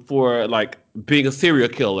 for like being a serial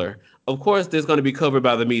killer, of course, there's going to be covered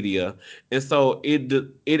by the media, and so it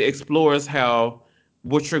explores how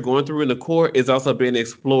what you're going through in the court is also being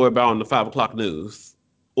explored by on the 5 o'clock news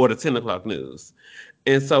or the 10 o'clock news.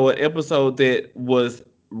 And so an episode that was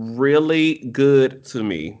really good to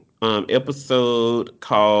me, episode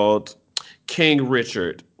called King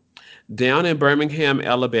Richard. Down in Birmingham,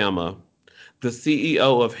 Alabama, the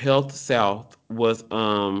CEO of Health South was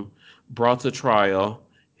brought to trial.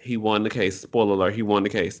 He won the case. Spoiler alert, he won the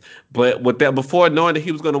case. But with that, before knowing that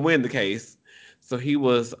he was going to win the case, so he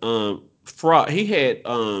was fraud. He had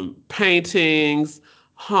paintings,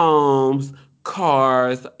 homes,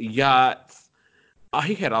 cars, yachts.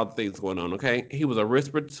 He had all the things going on. Okay, he was a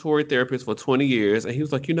respiratory therapist for 20 years, and he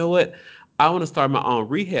was like, you know what? I want to start my own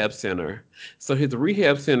rehab center. So his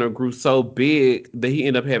rehab center grew so big that he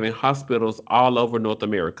ended up having hospitals all over North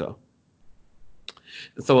America.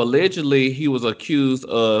 So allegedly, he was accused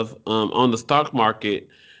of on the stock market,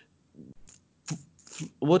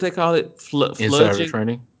 what they call it, Insider fludging,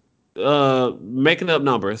 training. making up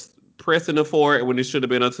numbers, pressing a four when it should have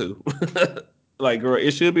been a two. Like, girl,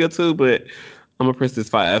 it should be a two, but I'm gonna press this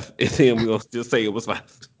five, and then we gonna just say it was five.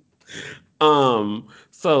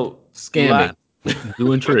 So lot Scamming.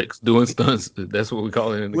 Doing tricks. Doing stunts. That's what we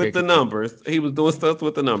call it in the with gay the community. numbers, he was doing stuff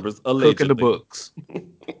with the numbers Cooking the allegedly. books.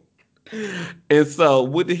 And so,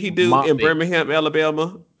 what did he do in Mopping. Birmingham,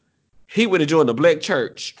 Alabama? He would have joined the black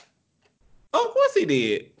church. Oh, of course he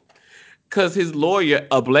did. Because his lawyer,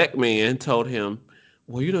 a black man, told him,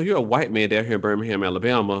 well, you know, you're a white man down here in Birmingham,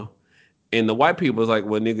 Alabama. And the white people was like,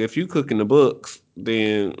 well, nigga, if you cooking the books,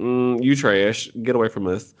 then you trash. Get away from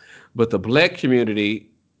us. But the black community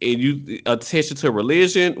and you attention to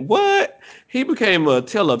religion, what? He became a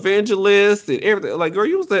televangelist and everything. Like, girl,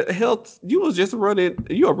 you was the health. You was just running.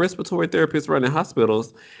 You a respiratory therapist running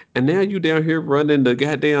hospitals, and now you down here running the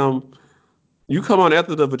goddamn. You come on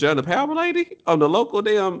after the vagina power lady on the local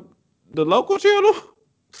channel.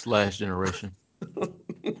 Slash generation. Got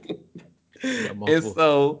And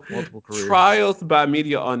so, multiple careers. Trials by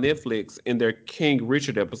Media on Netflix in their King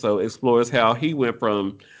Richard episode explores how he went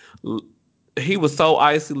from he was so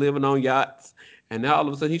icy living on yachts, and now all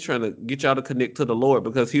of a sudden he's trying to get y'all to connect to the Lord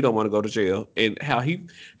because he don't want to go to jail, and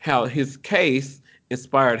how his case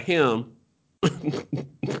inspired him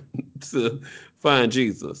to find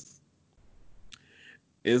Jesus.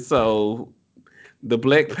 And so the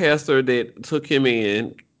black pastor that took him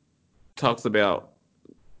in talks about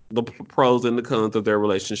the pros and the cons of their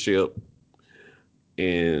relationship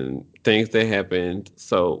and things that happened.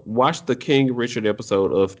 So watch the King Richard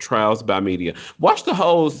episode of Trials by Media. Watch the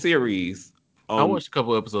whole series I on watched a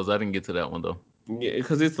couple episodes. I didn't get to that one though. yeah,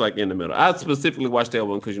 because it's like in the middle. I specifically watched that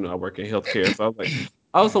one because I work in healthcare, so I was like,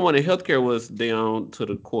 I also wanted healthcare was down to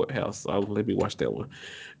the courthouse, so I was let me watch that one,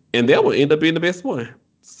 and that one ended up being the best one.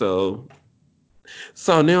 So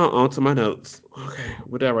now on to my notes. Okay,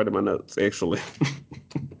 what did I write in my notes actually?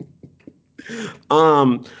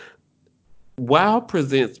 um, Wow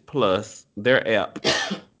presents Plus their app.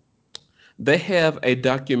 They have a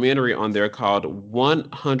documentary on there called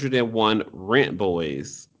 101 Rent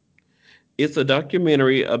Boys. It's a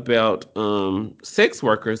documentary about sex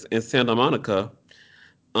workers in Santa Monica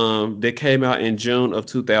that came out in June of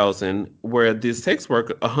 2000, where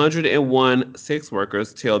 101 sex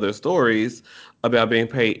workers tell their stories about being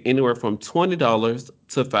paid anywhere from $20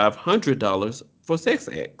 to $500 for sex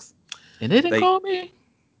acts. And they didn't They, call me.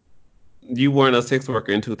 you weren't a sex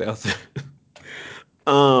worker in 2000.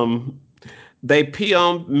 um, They pee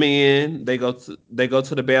on men. They go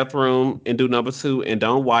to the bathroom and do number two and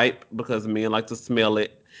don't wipe because men like to smell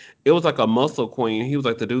it. It was like a muscle queen. He was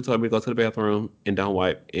like the dude told me to go to the bathroom and don't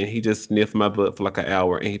wipe, and he just sniffed my butt for like an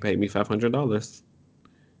hour, and he paid me $500.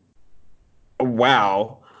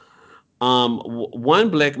 Wow. One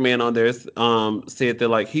black man on there said that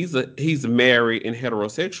like he's married and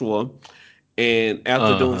heterosexual, and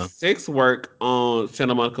after Uh doing huh. sex work on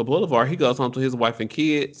Santa Monica Boulevard, he goes home to his wife and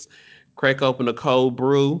kids, crack open a cold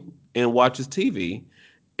brew, and watches TV.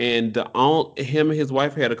 And him and his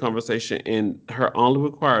wife had a conversation, and her only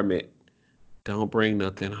requirement: don't bring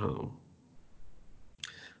nothing home. I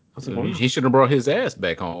was like, wow, He should have brought his ass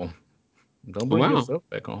back home. Don't bring wow. yourself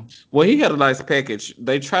back home. Well, he had a nice package.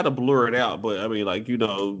 They try to blur it out, but I mean, like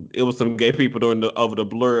it was some gay people doing the over the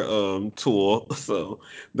blur tool, so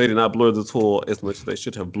they did not blur the tool as much as they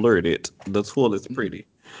should have blurred it. The tool is pretty.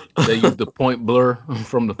 They use the point blur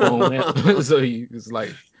from the phone app, so it's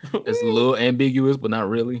like it's a little ambiguous, but not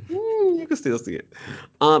really. You can still see it.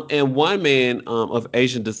 And one man of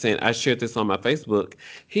Asian descent, I shared this on my Facebook.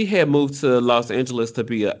 He had moved to Los Angeles to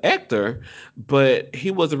be an actor, but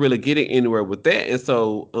he wasn't really getting anywhere with that. And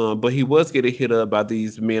so, but he was getting hit up by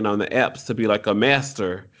these men on the apps to be like a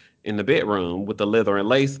master in the bedroom with the leather and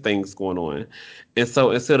lace things going on. And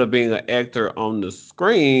so, instead of being an actor on the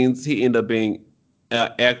screens, he ended up being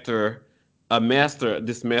an actor,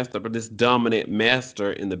 but this dominant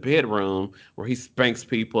master in the bedroom where he spanks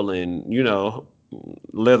people and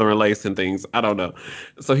leather and lace and things. I don't know.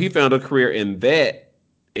 So he found a career in that,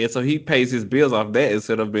 and so he pays his bills off that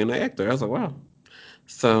instead of being an actor. I was like, wow.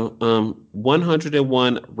 So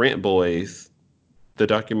 101 Rent Boys, the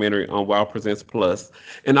documentary on Wow Presents Plus,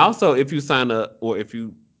 and also if you sign up or if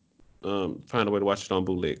you find a way to watch it on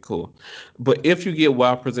bootleg, cool. But if you get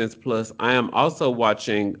Wow Presents Plus, I am also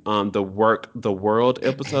watching the Work the World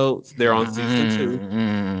episodes. They're on season two.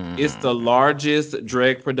 It's the largest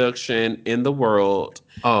drag production in the world.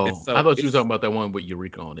 And Oh, I so thought you were it's talking about that one with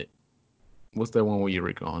Eureka on it. What's that one with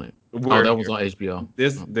Eureka on it? Oh, we're that was here. on HBO.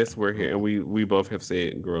 This we're here, Okay. and we both have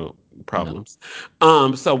said girl No. problems.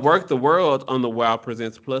 So Work the World on the Wow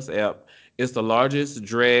Presents Plus app is the largest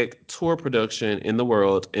drag tour production in the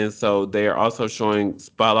world, and so they are also showing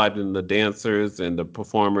spotlighting the dancers and the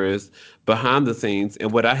performers behind the scenes.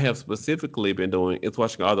 And what I have specifically been doing is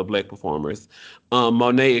watching all the black performers.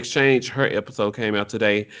 Monet Exchange, her episode came out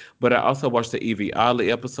today, but I also watched the Evie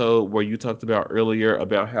Oddly episode where you talked about earlier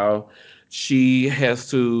about how she has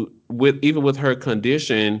to with even with her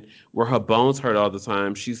condition where her bones hurt all the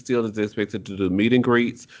time, she still is expected to do meet and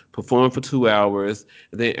greets, perform for 2 hours,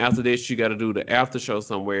 and then after that she got to do the after show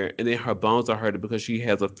somewhere, and then her bones are hurting because she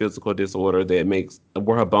has a physical disorder that makes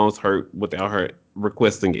where her bones hurt without her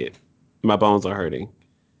requesting it. My bones are hurting.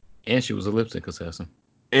 And she was a lip sync assassin.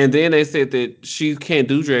 And then they said that she can't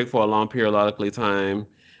do drag for a long periodically time.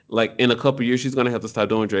 Like in a couple years, she's gonna have to stop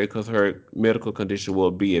doing drag because her medical condition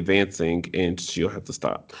will be advancing and she'll have to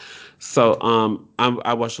stop. So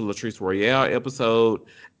I watched a Latrice Royale episode.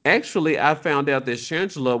 Actually, I found out that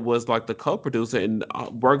Shangela was like the co-producer and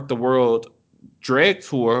Work the World drag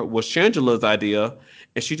tour was Shangela's idea,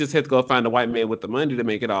 and she just had to go find a white man with the money to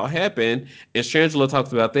make it all happen. And Shangela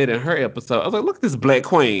talks about that in her episode. I was like, look at this black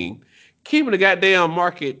queen keeping the goddamn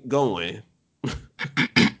market going.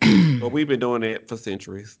 But we've been doing it for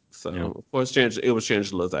centuries. Yeah. So, of course, it was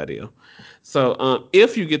Shangela's idea. So,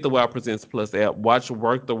 if you get the Wow Presents Plus app, watch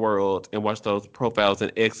Work the World and watch those profiles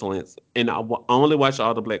in excellence. And only watch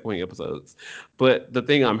all the Black Queen episodes. But the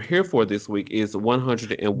thing I'm here for this week is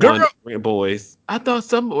 101 Girl, Rent Boys. I thought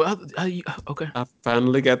some. Okay. I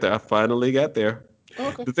finally got there. I finally got there.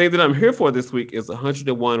 Okay. The thing that I'm here for this week is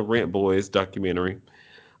 101 Rent Boys documentary,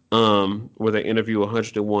 where they interview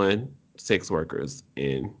 101 sex workers,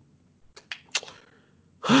 and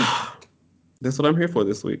that's what I'm here for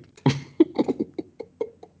this week.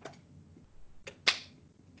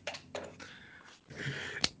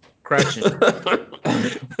 Correction.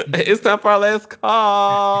 It's time for our last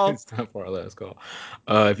call. It's time for our last call.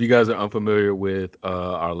 If you guys are unfamiliar with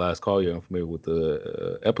our last call, you're unfamiliar with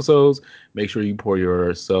the episodes, make sure you pour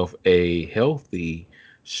yourself a healthy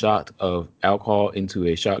shot of alcohol into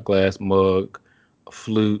a shot glass, mug,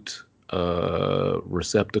 flute,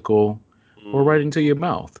 receptacle, or Mm, right into your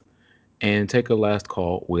mouth, and take a last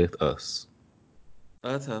call with us.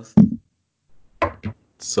 a toast.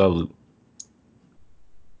 Salute.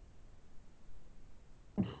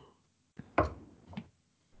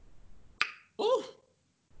 Ooh,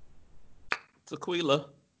 tequila.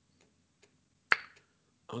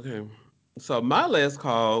 Okay. So my last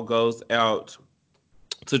call goes out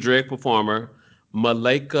to drag performer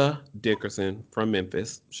Malika Dickerson from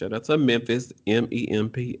Memphis. Shout out to Memphis,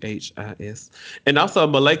 Memphis. And also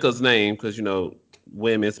Malika's name, because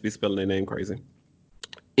women be spelling their name crazy.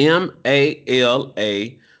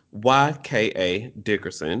 Malayka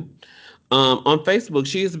Dickerson. On Facebook,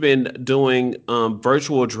 she's been doing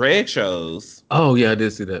virtual drag shows. Oh yeah, I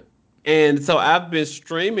did see that. And so I've been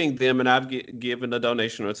streaming them and I've given a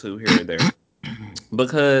donation or two here and there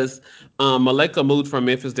because Malika moved from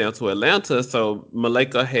Memphis down to Atlanta. So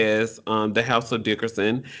Malika has the House of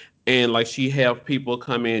Dickerson, and like she have people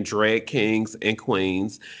come in, drag kings and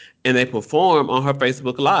queens, and they perform on her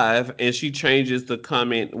Facebook Live. And she changes the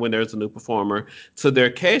comment when there's a new performer to their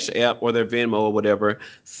Cash App or their Venmo or whatever.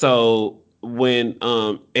 So when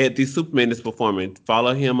Eddie Superman is performing,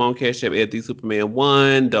 follow him on Cash App, Eddie Superman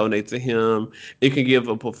One, donate to him. You can give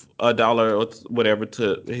a dollar or whatever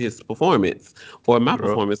to his performance or my Girl,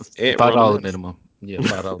 performance at $5 Romance. minimum. Yeah,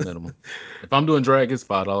 $5 minimum. If I'm doing drag, it's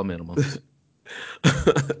 $5 minimums.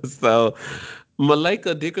 So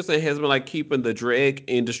Malika Dickerson has been like keeping the drag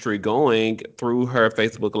industry going through her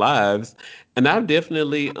Facebook lives. And I've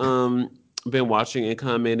definitely been watching and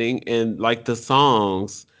commenting and like the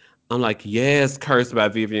songs. I'm like, yes, Cursed by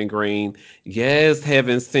Vivian Green. Yes,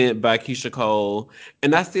 Heaven Sent by Keisha Cole.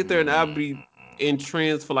 And I sit there and I'll be in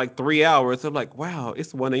trance for like 3 hours. I'm like, wow,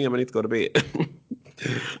 it's 1 a.m. I need to go to bed.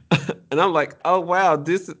 And I'm like, oh wow,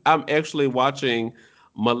 I'm actually watching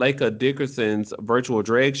Malika Dickerson's virtual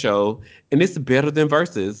drag show, and it's better than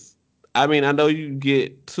Versus. I mean, I know you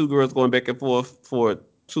get two girls going back and forth for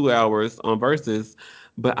 2 hours on Versus,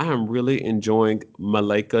 but I am really enjoying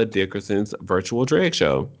Malika Dickerson's virtual drag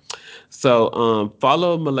show. So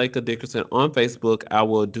follow Malika Dickerson on Facebook. I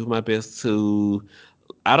will do my best to.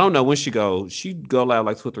 I don't know when she go. She go live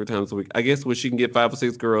like 2 or 3 times a week. I guess when she can get 5 or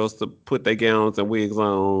 6 girls to put their gowns and wigs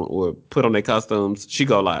on or put on their costumes, she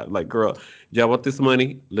go live. Like, girl, y'all want this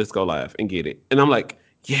money? Let's go live and get it. And I'm like,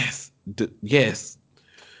 yes, yes.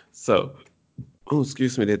 So, oh,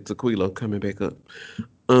 excuse me, that tequila coming back up.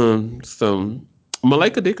 So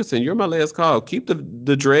Malika Dickerson, you're my last call. Keep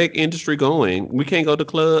the drag industry going. We can't go to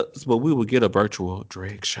clubs, but we will get a virtual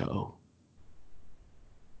drag show.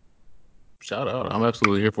 Shout out. I'm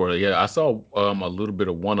absolutely here for it. Yeah, I saw a little bit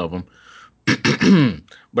of one of them,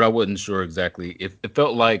 but I wasn't sure exactly. It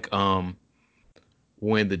felt like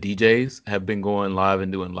when the DJs have been going live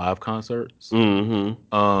and doing live concerts,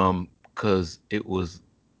 Mm-hmm. because it was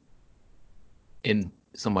in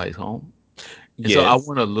somebody's home, and so I Yes.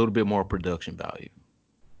 want a little bit more production value.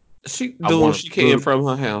 She I do what want she a can little, from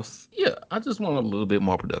her house. yeah, I just want a little bit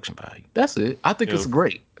more production value. That's it. I think Yeah. it's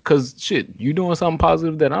great because shit, you doing something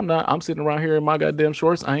positive that I'm not. I'm sitting around here in my goddamn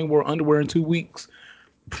shorts. I ain't wore underwear in 2 weeks.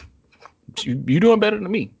 You doing better than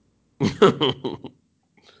me.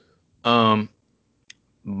 Um,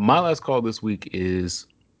 my last call this week is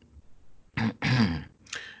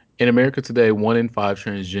In America today, 1 in 5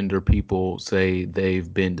 transgender people say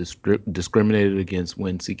they've been discriminated against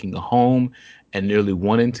when seeking a home, and nearly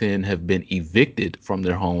 1 in 10 have been evicted from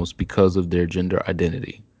their homes because of their gender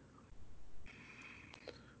identity.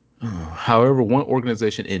 However, one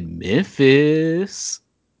organization in Memphis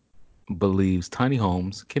believes tiny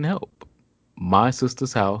homes can help. My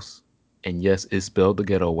Sister's House, and yes, it's spelled the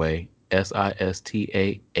ghetto way,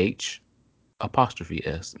 SISTAH apostrophe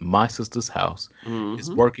S, My Sister's House, is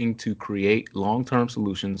Mm-hmm. working to create long-term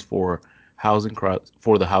solutions for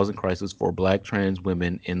for the housing crisis for Black trans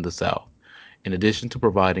women in the South. In addition to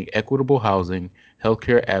providing equitable housing,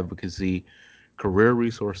 healthcare advocacy, career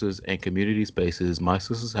resources, and community spaces, My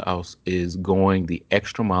Sister's House is going the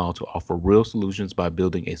extra mile to offer real solutions by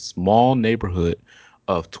building a small neighborhood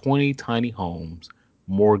of 20 tiny homes,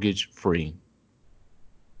 mortgage free.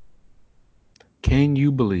 Can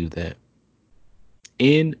you believe that?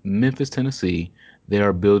 In Memphis, Tennessee, they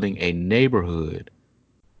are building a neighborhood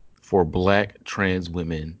for Black trans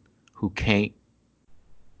women who can't,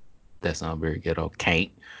 that sounds very ghetto,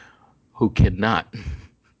 who cannot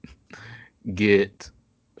get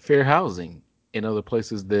fair housing in other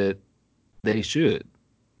places that they should.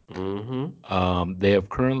 Mm-hmm. They have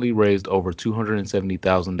currently raised over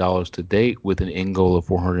 $270,000 to date with an end goal of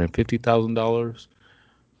 $450,000.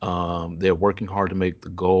 They're working hard to make the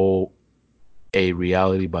goal a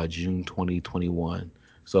reality by June 2021.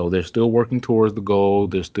 So they're still working towards the goal.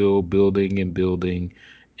 They're still building and building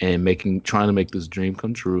and trying to make this dream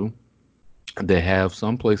come true. They have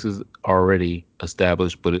some places already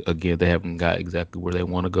established, but again, they haven't got exactly where they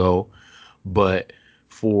want to go. But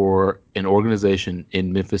for an organization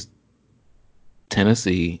in Memphis,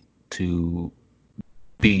 Tennessee to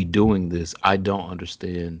be doing this, I don't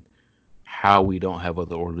understand how we don't have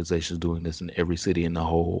other organizations doing this in every city in the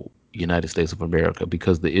whole United States of America,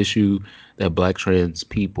 because the issue that Black trans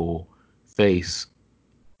people face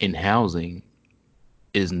in housing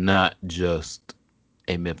is not just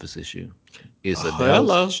a Memphis issue. It's a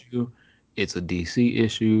Dallas Hello. issue, it's a DC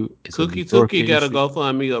issue, it's a New Cookie York Tookie gotta issue, go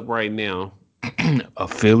find me up right now. a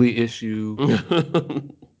Philly issue, It's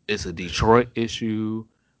it's a Detroit issue,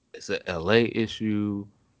 it's a LA issue,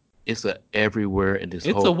 it's a everywhere in this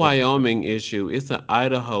a whole country. Wyoming issue. It's an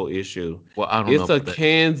Idaho issue. Well, I don't know It's a about that.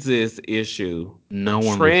 Kansas issue. No one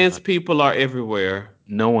lives in Trans people are everywhere.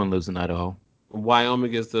 no one lives in Idaho.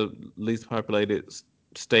 Wyoming is the least populated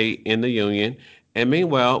state in the union. And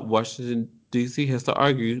meanwhile, Washington, D.C. has to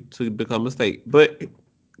argue to become a state. But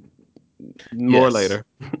more Yes. later.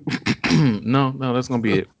 No, that's gonna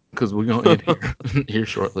be it because we're gonna end here here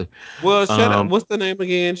shortly. Well, shout out. Um, What's the name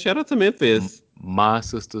again? Shout out to Memphis. my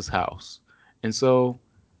sister's house, and so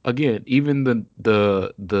again, even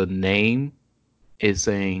the name is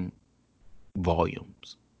saying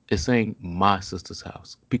volumes. It's saying my sister's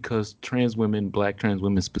house because trans women, Black trans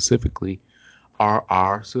women specifically, are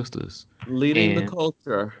our sisters, Leading the and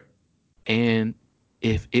culture. and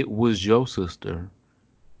if it was your sister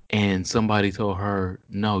and somebody told her,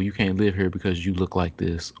 no, you can't live here because you look like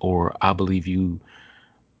this, or I believe you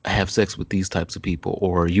have sex with these types of people,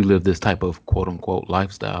 or you live this type of quote unquote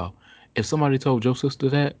lifestyle. If somebody told your sister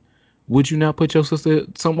that, would you not put your sister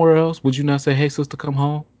somewhere else? Would you not say, hey, sister, come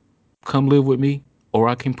home, come live with me, or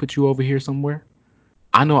I can put you over here somewhere?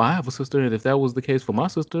 I know I have a sister, and if that was the case for my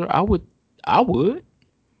sister, I would.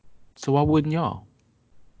 So why wouldn't y'all?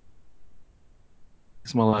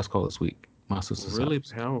 It's my last call this week. My sister's Really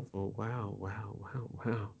house. powerful. Wow, wow,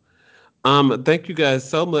 wow, wow. Thank you guys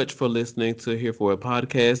so much for listening to Here For It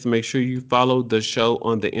podcast. Make sure you follow the show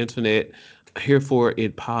on the internet, Here For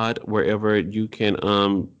It Pod, wherever you can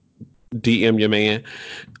DM your man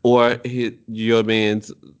or hit your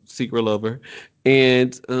man's secret lover.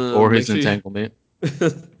 And Or make his sure you entanglement.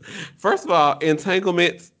 first of all,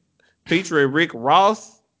 Entanglements featuring Rick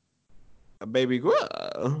Ross, baby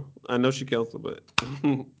girl. I know she canceled, but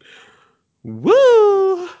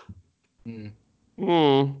woo!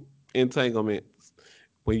 Mm. Entanglements.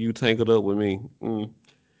 When you tangled up with me.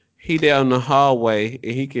 He down the hallway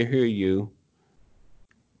and he can hear you.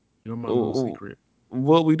 You're my little Ooh, secret.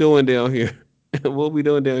 what we doing down here? What we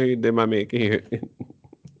doing down here that my man can hear?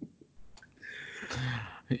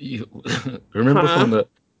 You, remember Huh? from the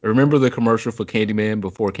remember the commercial for Candyman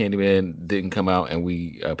before Candyman didn't come out, and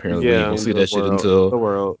we apparently we ain't Yeah, gonna see that shit until the we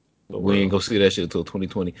ain't world. gonna see that shit until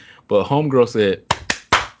 2020. But Homegirl said,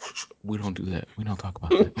 "We don't do that. We don't talk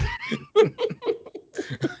about that.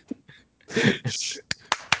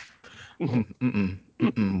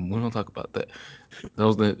 We don't talk about that.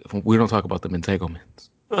 We don't talk about them entanglements."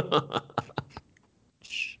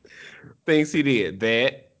 Things he did.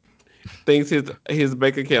 That. Thinks his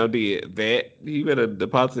bank account did that. You better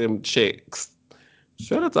deposit him checks.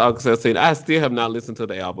 Shout out to August Alsina. I still have not listened to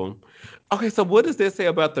the album. Okay, so what does that say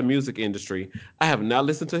about the music industry? I have not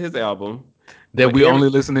listened to his album, That but we only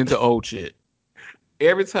listening to old shit.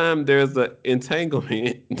 every time there's an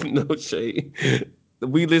entanglement, no shade,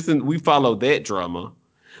 we follow that drama.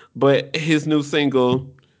 But his new single,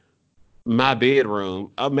 My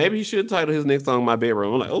Bedroom, maybe he should title his next song My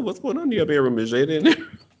Bedroom. I'm like, oh, what's going on in your bedroom? Is Jada in there?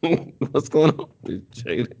 What's going on? Is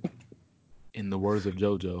Jada? In the words of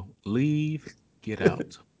JoJo, leave, get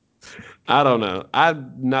out. I don't know.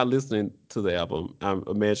 I'm not listening to the album. I'm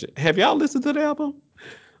imagine. Have y'all listened to the album?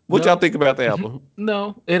 What y'all No, think about the album?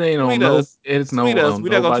 no, it ain't on Tweet no. us. It's Tweet no us. on We're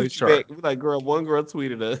not gonna nobody's tweet you back. chart. We like, girl, one girl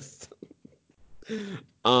tweeted us.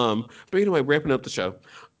 But anyway, wrapping up the show.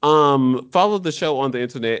 Follow the show on the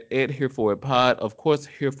internet at Here For It Pod. Of course,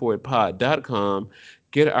 hereforitpod.com.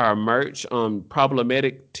 Get our merch.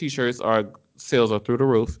 Problematic t-shirts, our sales are through the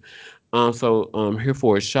roof.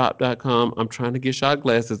 Hereforitshop.com. I'm trying to get shot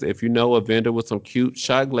glasses. If you know a vendor with some cute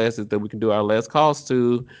shot glasses that we can do our last calls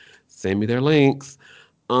to, send me their links.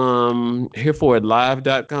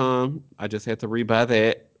 Hereforitlive.com. I just had to rebuy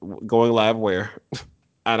that. Going live where?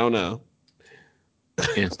 I don't know.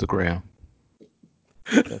 Instagram.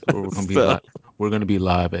 That's where we're gonna be So live. We're gonna be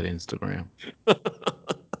live at Instagram.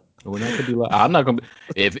 We're not gonna be live. I'm not gonna.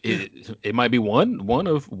 If it might be one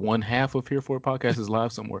half of Here for It podcast is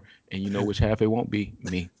live somewhere, and you know which half it won't be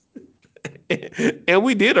me. and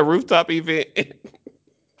we did a rooftop event.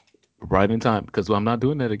 Right in time because I'm not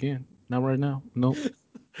doing that again. Not right now. Nope.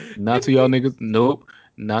 Not And to y'all niggas. Nope.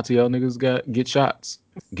 Not to y'all niggas. Got get shots.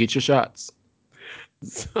 Get your shots.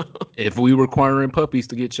 so, If we requiring puppies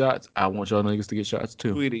to get shots, I want y'all niggas to get shots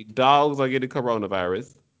too. sweetie, dogs are getting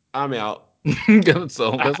coronavirus. I'm out. So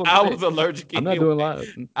that's what I'm I saying. was allergic I'm not anyway. doing live.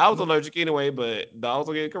 I was Nope. allergic anyway, but dogs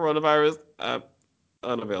are getting coronavirus. I'm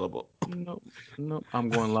unavailable. Nope. Nope. I'm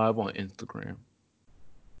going live on Instagram.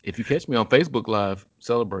 If you catch me on Facebook Live,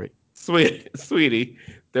 celebrate. Sweetie,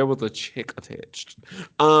 there was a chick attached.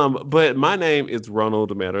 But my name is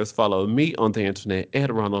Ronald Matters. Follow me on the internet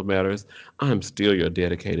at Ronald Matters. I'm still your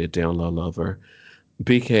dedicated down low lover,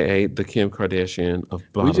 BKA the Kim Kardashian of We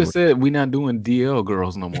bottom. just said we not doing DL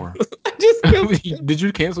girls no more. I just can't Did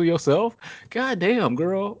you cancel yourself? God damn,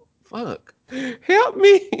 girl. Fuck. help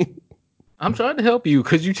me. I'm trying to help you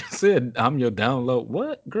because you just said I'm your download.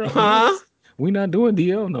 What, girl? No, Huh? we not doing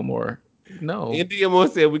DL no more. No, India Moore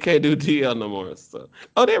said we can't do DL no more. So,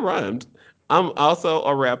 oh, that rhymed. I'm also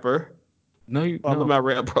a rapper. no, you Follow no. my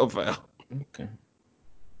rap profile. Okay.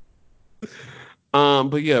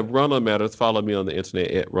 But yeah, Ronald Matters. Follow me on the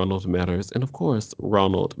internet at Ronald Matters. And of course,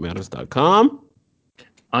 RonaldMatters.com.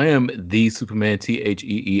 I am the Superman,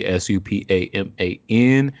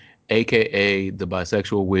 TheeSupaman, aka the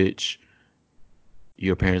bisexual witch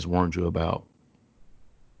your parents warned you about.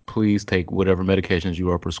 Please take whatever medications you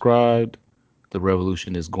are prescribed. The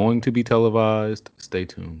revolution is going to be televised. Stay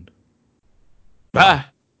tuned. Bye. Bye.